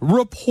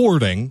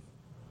reporting,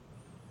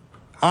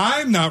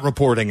 I'm not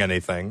reporting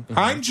anything. Mm-hmm.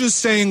 I'm just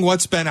saying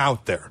what's been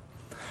out there.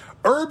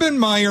 Urban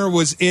Meyer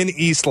was in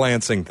East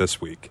Lansing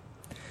this week.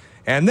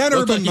 And then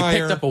Urban Meyer... He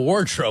picked up a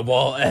wardrobe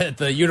at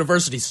the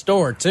university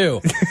store,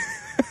 too.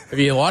 Have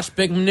you watched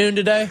Big Noon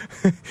today?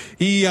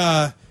 He's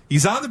on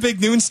the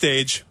Big Noon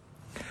stage,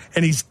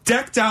 and he's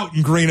decked out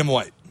in green and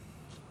white.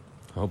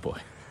 Oh, boy.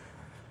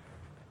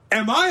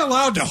 Am I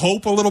allowed to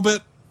hope a little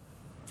bit?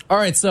 All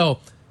right, so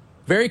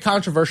very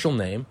controversial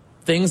name.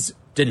 Things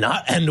did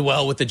not end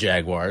well with the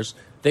Jaguars.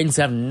 Things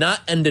have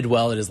not ended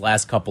well at his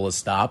last couple of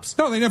stops.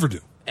 No, they never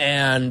do.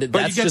 And but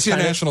that's you get just to a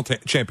national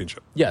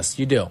championship. Yes,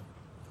 you do.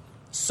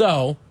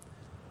 So,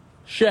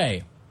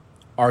 Shea,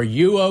 are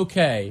you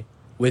okay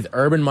with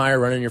Urban Meyer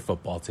running your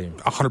football team?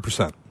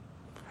 100%.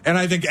 And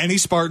I think any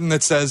Spartan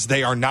that says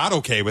they are not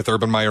okay with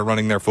Urban Meyer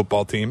running their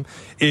football team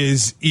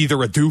is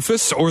either a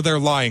doofus or they're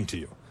lying to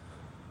you.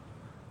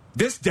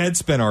 This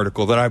Deadspin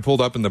article that I pulled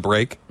up in the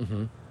break,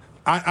 mm-hmm.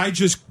 I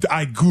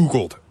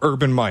Googled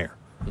Urban Meyer,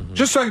 mm-hmm.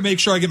 just so I can make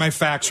sure I get my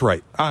facts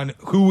right on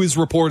who is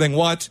reporting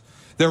what.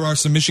 There are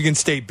some Michigan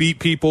State beat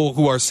people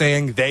who are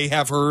saying they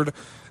have heard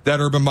that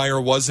Urban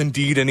Meyer was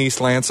indeed in East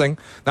Lansing.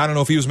 I don't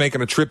know if he was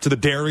making a trip to the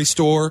dairy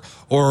store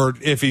or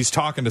if he's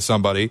talking to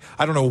somebody.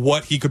 I don't know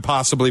what he could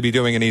possibly be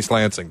doing in East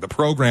Lansing. The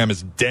program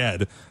is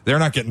dead. They're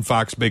not getting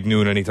Fox Big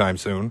Noon anytime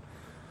soon.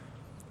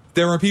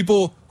 There are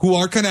people who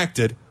are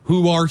connected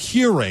who are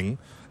hearing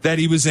that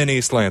he was in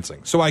East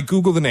Lansing. So I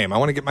Google the name. I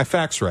want to get my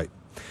facts right.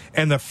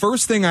 And the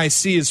first thing I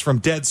see is from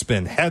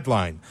Deadspin,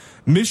 headline,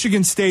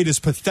 Michigan State is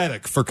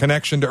pathetic for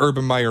connection to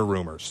Urban Meyer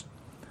rumors.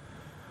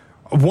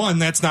 One,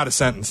 that's not a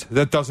sentence.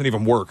 That doesn't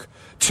even work.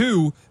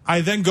 Two,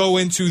 I then go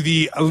into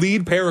the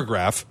lead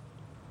paragraph.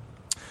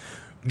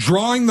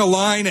 Drawing the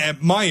line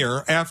at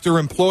Meyer after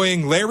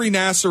employing Larry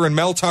Nassar and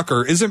Mel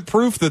Tucker isn't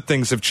proof that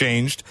things have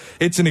changed.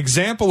 It's an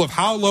example of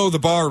how low the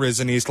bar is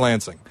in East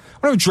Lansing.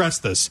 I want to address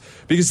this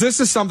because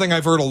this is something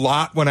I've heard a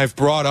lot when I've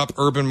brought up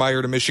Urban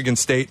Meyer to Michigan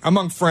State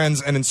among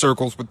friends and in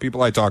circles with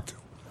people I talk to.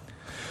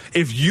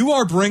 If you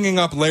are bringing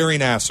up Larry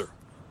Nassar,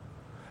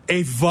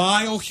 a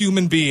vile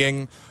human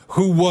being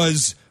who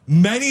was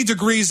many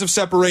degrees of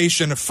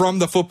separation from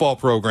the football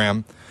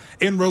program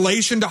in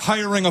relation to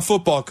hiring a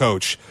football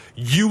coach,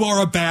 you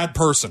are a bad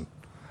person.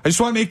 I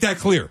just want to make that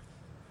clear.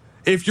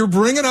 If you're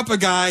bringing up a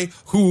guy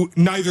who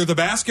neither the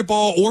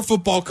basketball or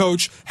football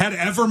coach had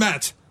ever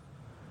met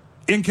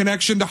in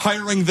connection to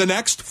hiring the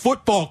next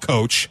football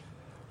coach,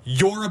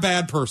 you're a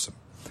bad person.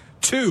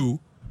 Two,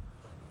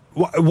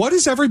 what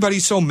is everybody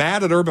so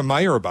mad at Urban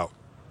Meyer about?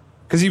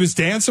 Because he was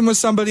dancing with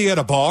somebody at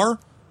a bar?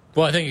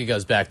 Well, I think it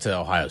goes back to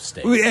Ohio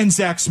State. And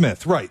Zach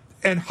Smith, right.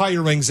 And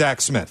hiring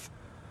Zach Smith.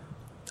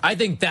 I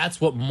think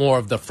that's what more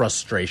of the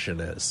frustration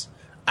is.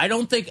 I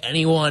don't think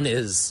anyone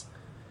is...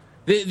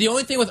 The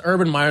only thing with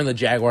Urban Meyer and the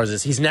Jaguars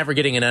is he's never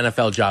getting an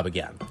NFL job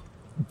again.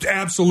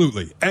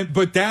 Absolutely.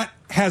 But that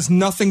has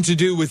nothing to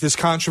do with his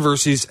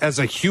controversies as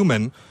a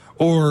human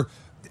or...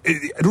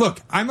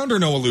 Look, I'm under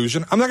no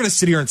illusion. I'm not going to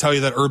sit here and tell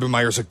you that Urban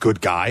Meyer's a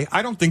good guy.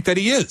 I don't think that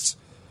he is.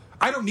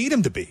 I don't need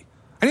him to be.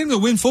 I need him to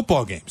win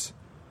football games.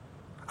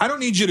 I don't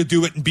need you to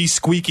do it and be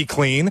squeaky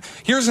clean.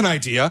 Here's an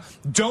idea.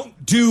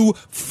 Don't do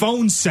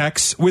phone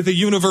sex with a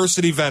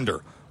university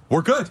vendor.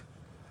 We're good.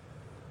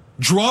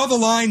 Draw the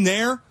line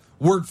there.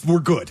 We're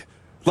good.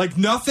 Like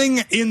nothing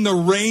in the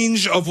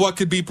range of what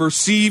could be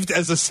perceived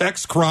as a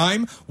sex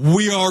crime,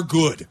 we are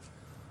good.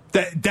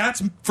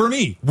 That's, for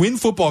me, win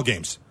football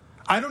games.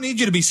 I don't need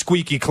you to be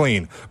squeaky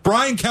clean.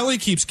 Brian Kelly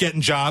keeps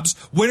getting jobs.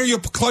 When are you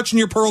clutching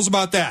your pearls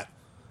about that?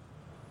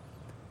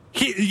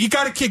 He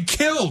got a kid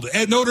killed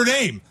at Notre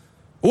Dame.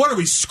 What, are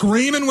we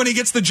screaming when he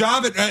gets the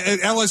job at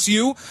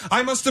LSU?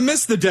 I must have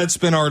missed the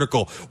Deadspin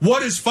article.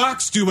 What is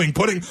Fox doing,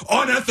 putting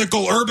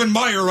unethical Urban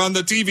Meyer on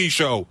the TV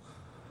show?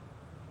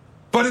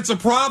 But it's a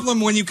problem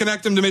when you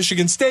connect him to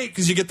Michigan State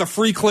because you get the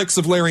free clicks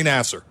of Larry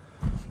Nassar.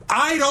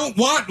 I don't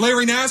want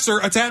Larry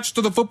Nassar attached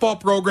to the football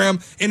program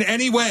in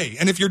any way.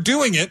 And if you're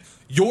doing it,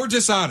 you're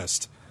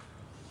dishonest.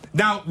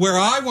 Now, where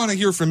I want to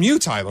hear from you,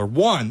 Tyler,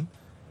 one,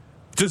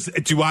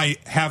 Do I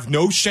have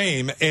no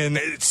shame in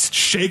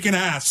shaking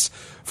ass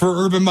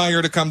for Urban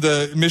Meyer to come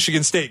to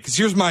Michigan State? Because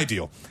here's my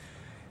deal.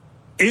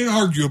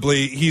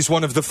 Inarguably, he's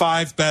one of the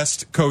 5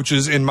 best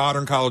coaches in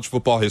modern college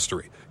football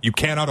history. You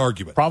cannot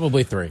argue it.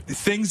 Probably 3.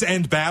 Things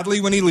end badly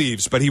when he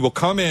leaves, but he will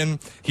come in,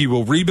 he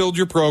will rebuild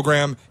your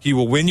program, he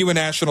will win you a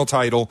national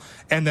title,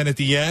 and then at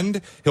the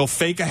end, he'll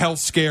fake a health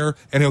scare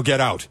and he'll get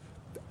out.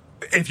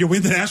 If you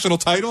win the national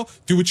title,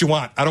 do what you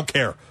want. I don't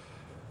care.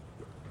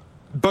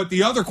 But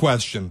the other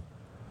question,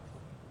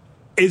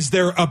 is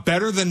there a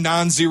better than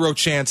non-zero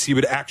chance he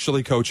would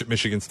actually coach at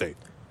Michigan State?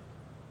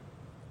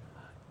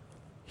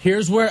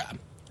 Here's where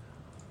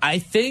I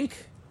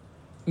think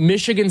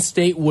Michigan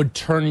State would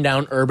turn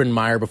down Urban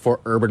Meyer before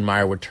Urban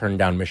Meyer would turn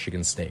down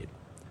Michigan State.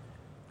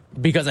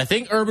 Because I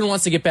think Urban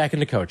wants to get back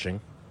into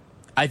coaching.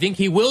 I think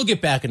he will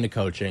get back into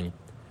coaching.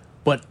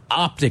 But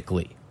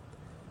optically,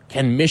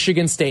 can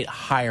Michigan State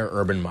hire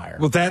Urban Meyer?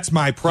 Well, that's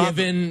my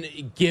problem.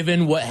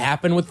 Given what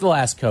happened with the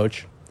last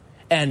coach,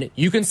 and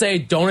you can say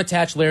don't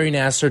attach Larry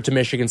Nassar to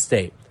Michigan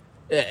State.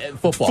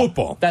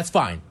 Football. That's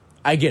fine.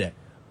 I get it.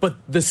 But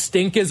the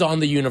stink is on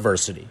the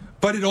university.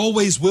 But it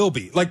always will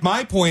be. Like,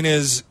 my point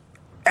is,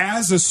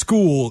 as a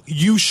school,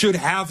 you should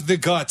have the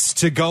guts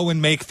to go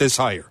and make this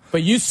hire.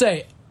 But you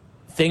say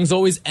things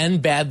always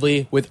end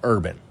badly with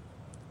Urban.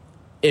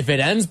 If it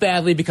ends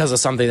badly because of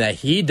something that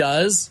he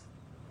does,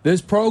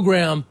 this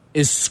program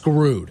is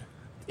screwed.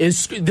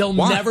 They'll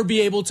never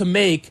be able to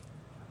make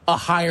a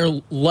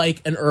hire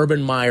like an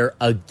Urban Meyer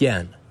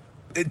again.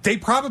 They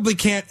probably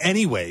can't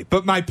anyway.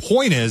 But my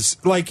point is,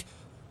 like,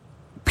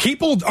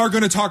 people are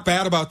going to talk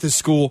bad about this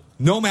school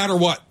no matter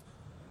what.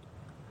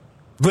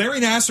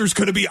 Larry Nassar's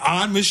going to be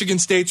on Michigan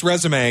State's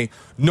resume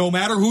no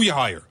matter who you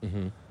hire.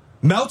 Mm-hmm.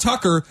 Mel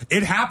Tucker,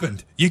 it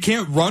happened. You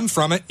can't run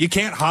from it. You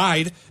can't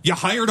hide. You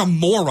hired a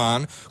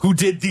moron who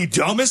did the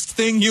dumbest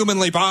thing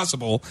humanly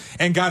possible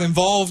and got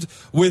involved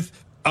with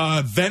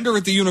a vendor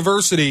at the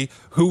university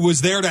who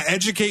was there to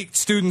educate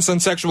students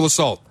on sexual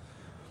assault.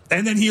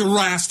 And then he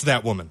harassed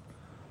that woman.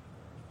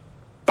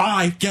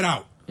 Bye, get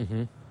out.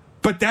 Mm-hmm.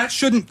 But that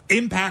shouldn't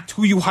impact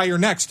who you hire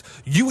next.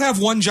 You have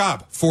one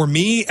job. For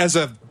me, as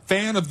a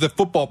fan of the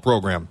football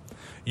program,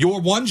 your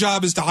one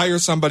job is to hire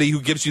somebody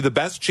who gives you the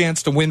best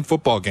chance to win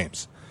football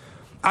games.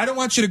 I don't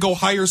want you to go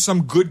hire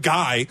some good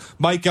guy,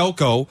 Mike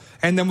Elko,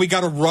 and then we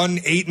got to run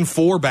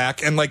 8-4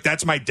 back, and like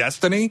that's my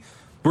destiny.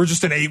 We're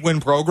just an 8-win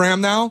program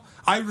now.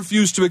 I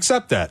refuse to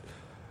accept that.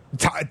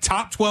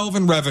 Top 12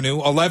 in revenue,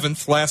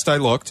 11th last I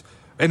looked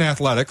in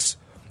athletics.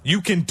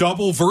 You can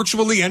double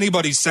virtually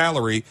anybody's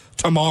salary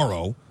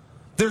tomorrow.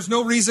 There's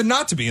no reason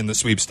not to be in the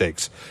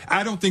sweepstakes.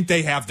 I don't think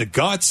they have the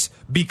guts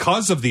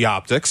because of the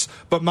optics.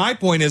 But my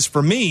point is,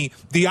 for me,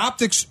 the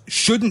optics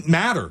shouldn't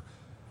matter.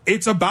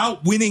 It's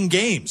about winning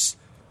games.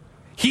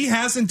 He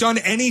hasn't done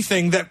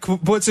anything that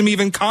puts him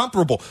even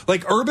comparable.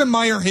 Like Urban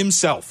Meyer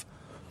himself.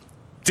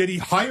 Did he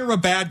hire a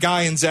bad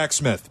guy in Zach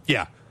Smith?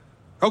 Yeah.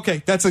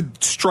 Okay, that's a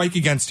strike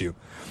against you.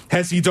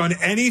 Has he done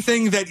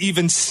anything that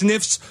even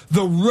sniffs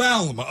the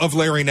realm of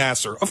Larry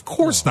Nassar? Of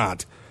course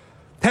not.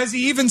 Has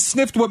he even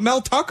sniffed what Mel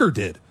Tucker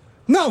did?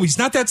 No, he's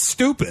not that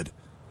stupid.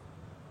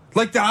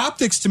 Like, the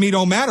optics to me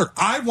don't matter.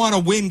 I want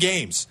to win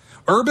games.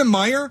 Urban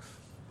Meyer,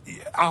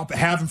 I'll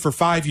have him for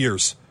 5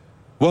 years.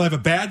 We'll have a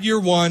bad year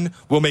 1.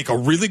 We'll make a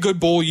really good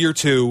bowl year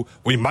 2.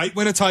 We might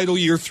win a title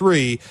year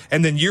 3.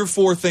 And then year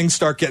 4, things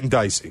start getting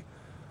dicey.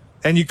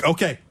 And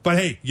but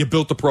hey, you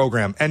built the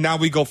program. And now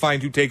we go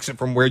find who takes it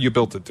from where you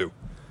built it to.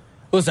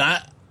 Listen,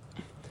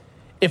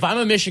 if I'm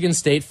a Michigan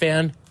State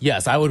fan,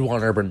 yes, I would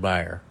want Urban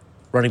Meyer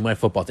running my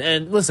football team.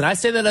 And listen, I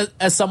say that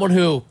as someone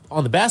who,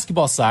 on the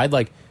basketball side,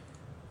 like,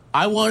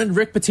 I wanted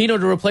Rick Pitino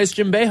to replace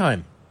Jim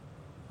Boeheim.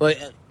 Like,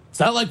 it's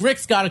not like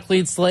Rick's got a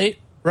clean slate,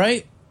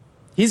 right?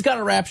 He's got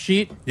a rap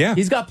sheet. Yeah.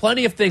 He's got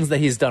plenty of things that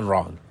he's done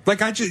wrong.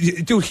 Like,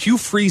 Hugh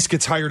Freeze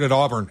gets hired at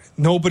Auburn.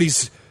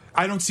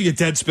 I don't see a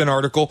Deadspin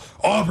article.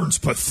 Auburn's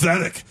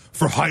pathetic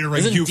for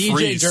hiring Hugh DJ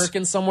Freeze. DJ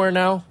Durkin somewhere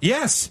now?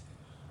 Yes.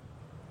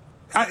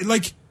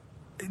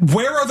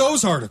 Where are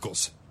those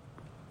articles?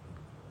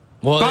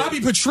 Well, Bobby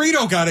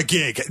Petrino got a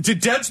gig.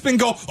 Did Deadspin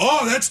go,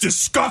 oh, that's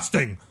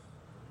disgusting?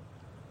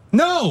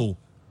 No.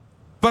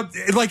 But,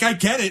 I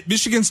get it.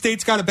 Michigan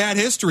State's got a bad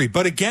history.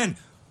 But again,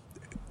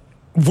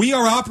 we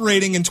are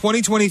operating in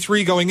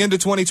 2023 going into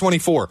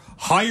 2024.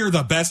 Hire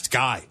the best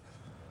guy.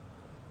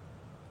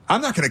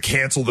 I'm not going to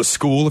cancel the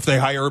school if they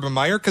hire Urban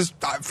Meyer because,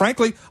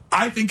 frankly,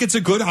 I think it's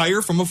a good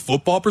hire from a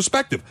football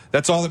perspective.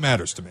 That's all that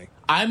matters to me.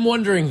 I'm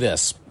wondering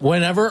this.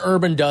 Whenever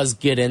Urban does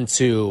get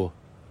into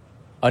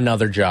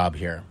another job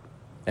here,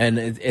 and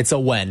it's a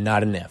when,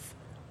 not an if.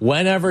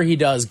 Whenever he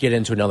does get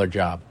into another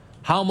job,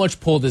 how much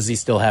pull does he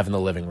still have in the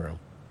living room?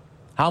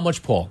 How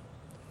much pull?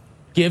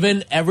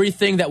 Given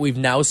everything that we've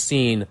now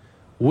seen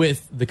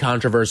with the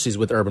controversies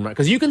with Urban Meyer.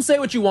 Because you can say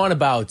what you want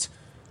about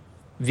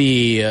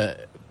the...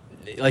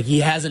 he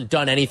hasn't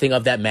done anything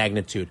of that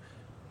magnitude.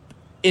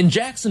 In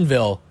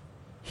Jacksonville,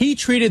 he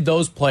treated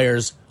those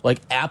players like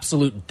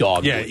absolute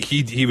dog. Yeah,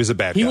 he was a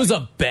bad guy. He was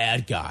a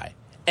bad guy.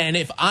 And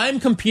if I'm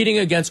competing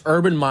against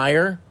Urban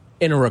Meyer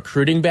in a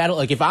recruiting battle.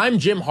 Like, if I'm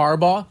Jim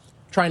Harbaugh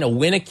trying to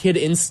win a kid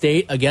in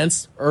state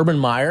against Urban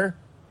Meyer,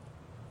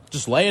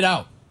 just lay it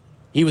out.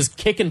 He was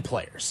kicking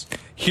players.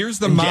 Here's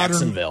the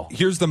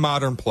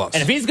modern plus.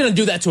 And if he's going to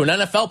do that to an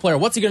NFL player,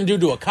 what's he going to do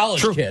to a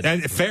college kid?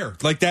 And fair.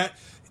 Like that,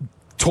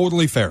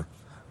 totally fair.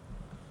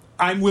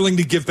 I'm willing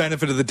to give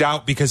benefit of the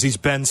doubt because he's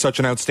been such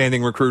an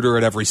outstanding recruiter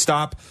at every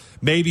stop.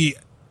 Maybe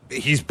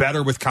he's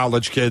better with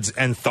college kids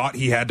and thought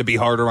he had to be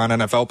harder on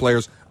NFL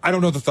players. I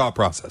don't know the thought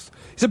process.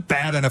 He's a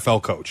bad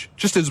NFL coach.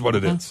 Just is what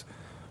it is.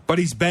 But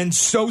he's been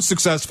so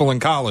successful in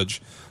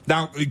college.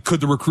 Now, could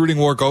the recruiting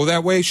war go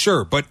that way?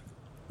 Sure. But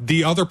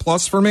the other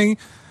plus for me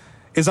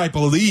is I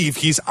believe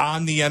he's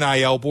on the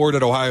NIL board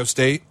at Ohio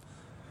State,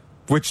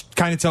 which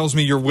kind of tells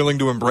me you're willing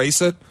to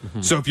embrace it.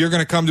 So if you're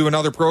going to come to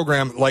another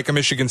program like a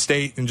Michigan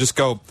State and just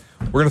go,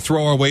 we're going to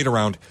throw our weight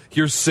around,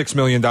 here's $6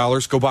 million,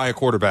 go buy a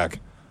quarterback.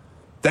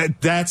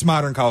 That's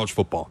modern college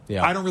football.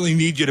 Yeah. I don't really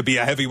need you to be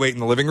a heavyweight in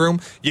the living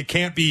room. You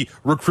can't be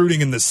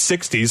recruiting in the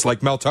 60s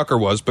like Mel Tucker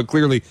was, but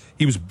clearly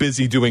he was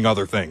busy doing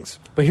other things.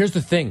 But here's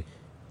the thing.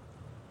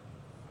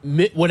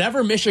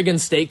 Whatever Michigan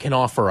State can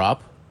offer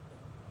up,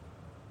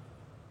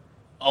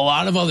 a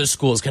lot of other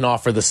schools can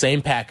offer the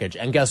same package.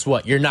 And guess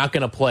what? You're not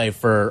going to play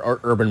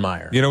for Urban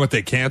Meyer. You know what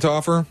they can't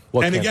offer?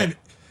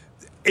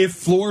 If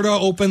Florida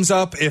opens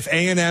up, if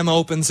A&M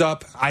opens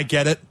up, I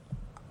get it.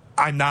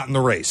 I'm not in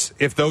the race.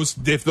 If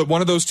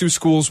one of those two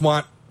schools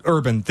want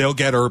Urban, they'll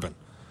get Urban.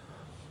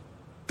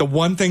 The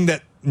one thing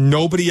that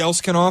nobody else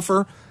can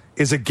offer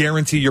is a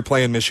guarantee you're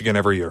playing Michigan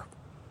every year.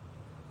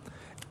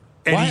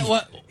 And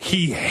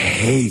he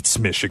hates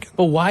Michigan.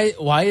 But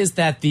why is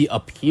that the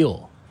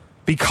appeal?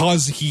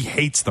 Because he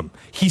hates them.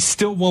 He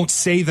still won't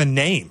say the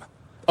name.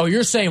 Oh,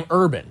 you're saying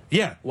Urban.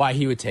 Yeah. Why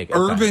he would take it.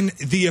 Urban,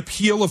 okay. The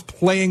appeal of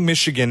playing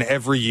Michigan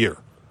every year.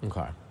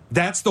 Okay.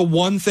 That's the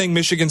one thing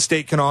Michigan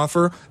State can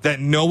offer that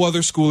no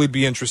other school he'd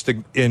be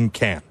interested in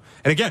can.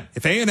 And again,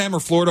 if A&M or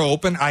Florida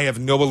open, I have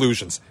no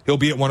illusions. He'll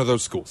be at one of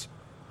those schools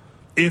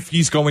if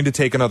he's going to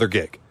take another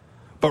gig.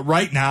 But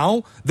right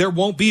now, there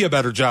won't be a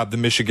better job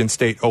than Michigan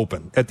State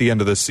open at the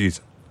end of this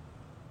season.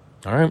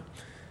 All right.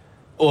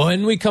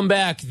 When we come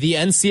back, the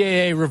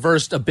NCAA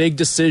reversed a big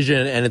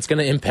decision, and it's going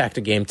to impact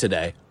a game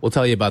today. We'll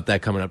tell you about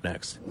that coming up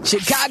next.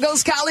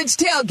 Chicago's College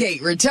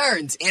Tailgate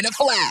returns in a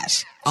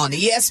flash on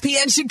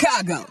ESPN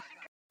Chicago.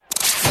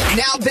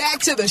 Now back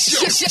to the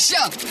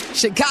show.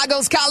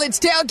 Chicago's College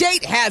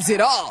Tailgate has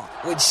it all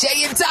with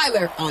Shea and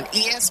Tyler on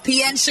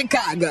ESPN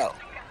Chicago.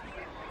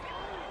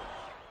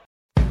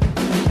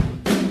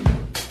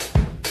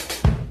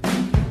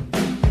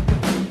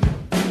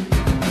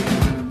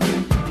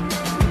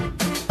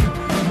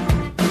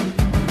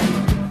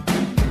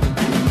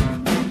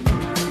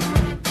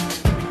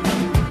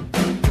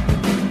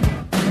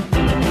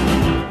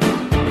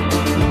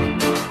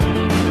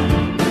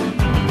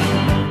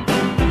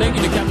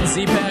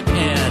 Z-Pack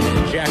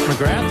and Jack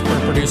McGrath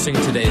for producing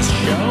today's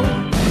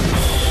show.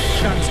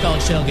 Chicago's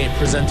College Tailgate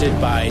presented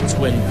by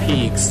Twin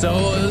Peaks. So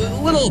a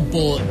little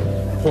bullet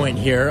point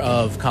here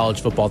of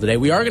college football today.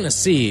 We are going to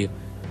see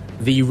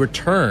the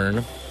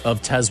return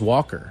of Tez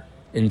Walker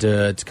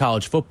into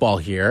college football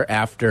here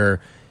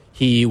after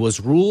he was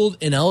ruled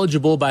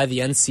ineligible by the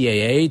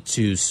NCAA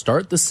to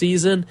start the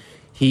season.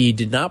 He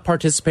did not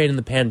participate in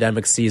the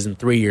pandemic season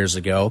 3 years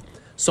ago.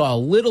 Saw a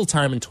little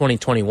time in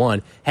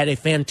 2021, had a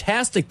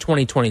fantastic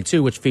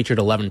 2022, which featured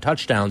 11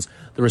 touchdowns,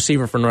 the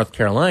receiver for North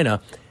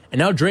Carolina. And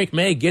now Drake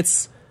May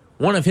gets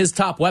one of his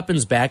top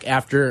weapons back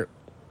after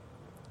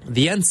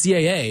the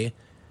NCAA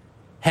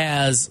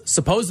has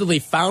supposedly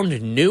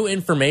found new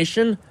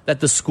information that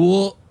the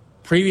school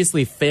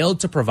previously failed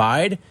to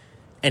provide,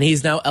 and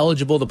he's now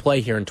eligible to play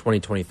here in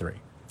 2023.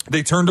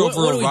 They turned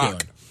over a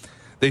rock.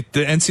 The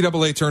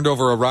NCAA turned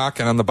over a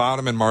rock, and on the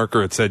bottom in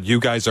marker it said, "You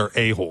guys are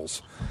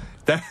a-holes."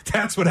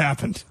 That's what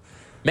happened.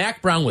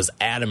 Mac Brown was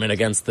adamant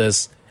against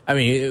this. I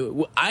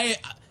mean, I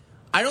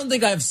don't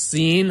think I've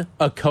seen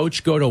a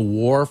coach go to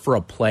war for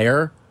a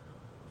player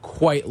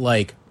quite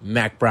like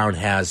Mac Brown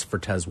has for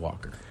Tez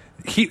Walker.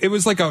 It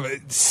was like a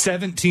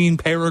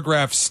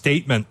 17-paragraph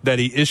statement that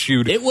he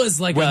issued. It was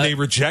like when they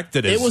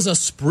rejected it. It was a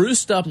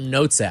spruced up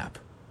notes app,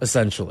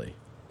 essentially,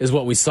 is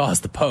what we saw as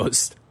the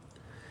post.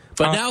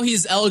 But now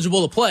he's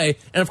eligible to play,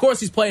 and of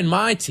course he's playing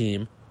my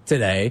team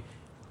today.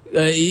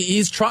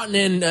 He's trotting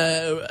in,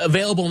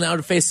 available now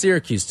to face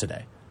Syracuse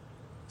today.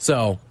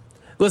 So,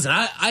 listen,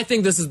 I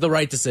think this is the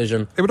right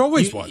decision. It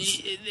always was.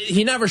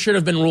 He never should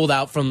have been ruled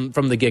out from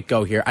the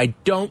get-go here. I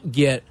don't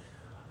get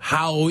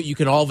how you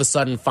can all of a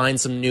sudden find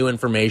some new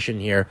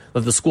information here that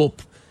the school.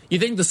 You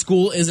think the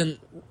school isn't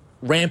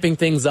ramping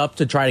things up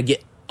to try to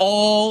get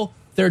all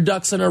their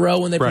ducks in a row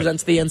when they present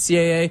to the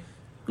NCAA?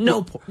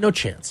 No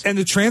chance. And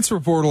the transfer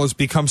portal has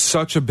become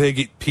such a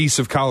big piece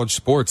of college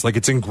sports. Like,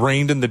 it's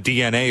ingrained in the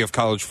DNA of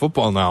college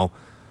football now.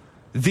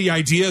 The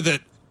idea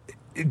that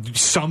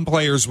some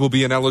players will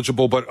be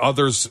ineligible, but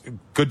others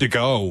good to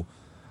go.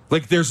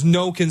 Like, there's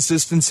no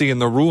consistency in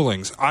the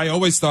rulings. I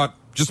always thought,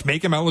 just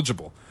make him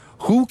eligible.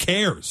 Who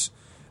cares?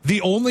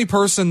 The only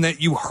person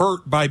that you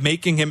hurt by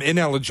making him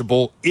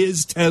ineligible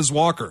is Tez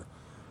Walker.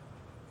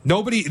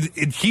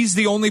 He's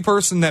the only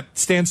person that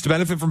stands to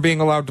benefit from being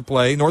allowed to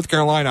play. North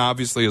Carolina,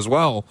 obviously, as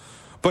well.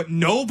 But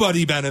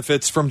nobody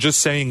benefits from just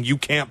saying you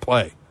can't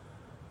play.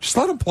 Just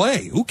let them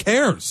play. Who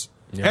cares?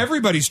 Yeah.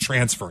 Everybody's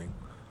transferring.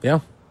 Yeah,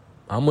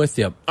 I'm with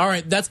you. All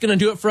right, that's going to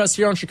do it for us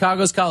here on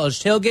Chicago's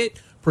College Tailgate,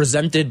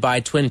 presented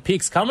by Twin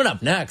Peaks. Coming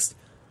up next,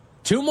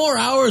 2 more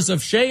hours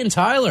of Shea and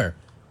Tyler.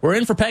 We're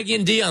in for Peggy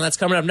and Dion. That's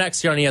coming up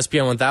next here on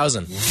ESPN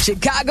 1000.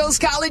 Chicago's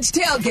College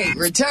Tailgate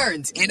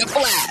returns in a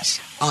flash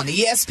on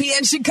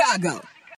ESPN Chicago.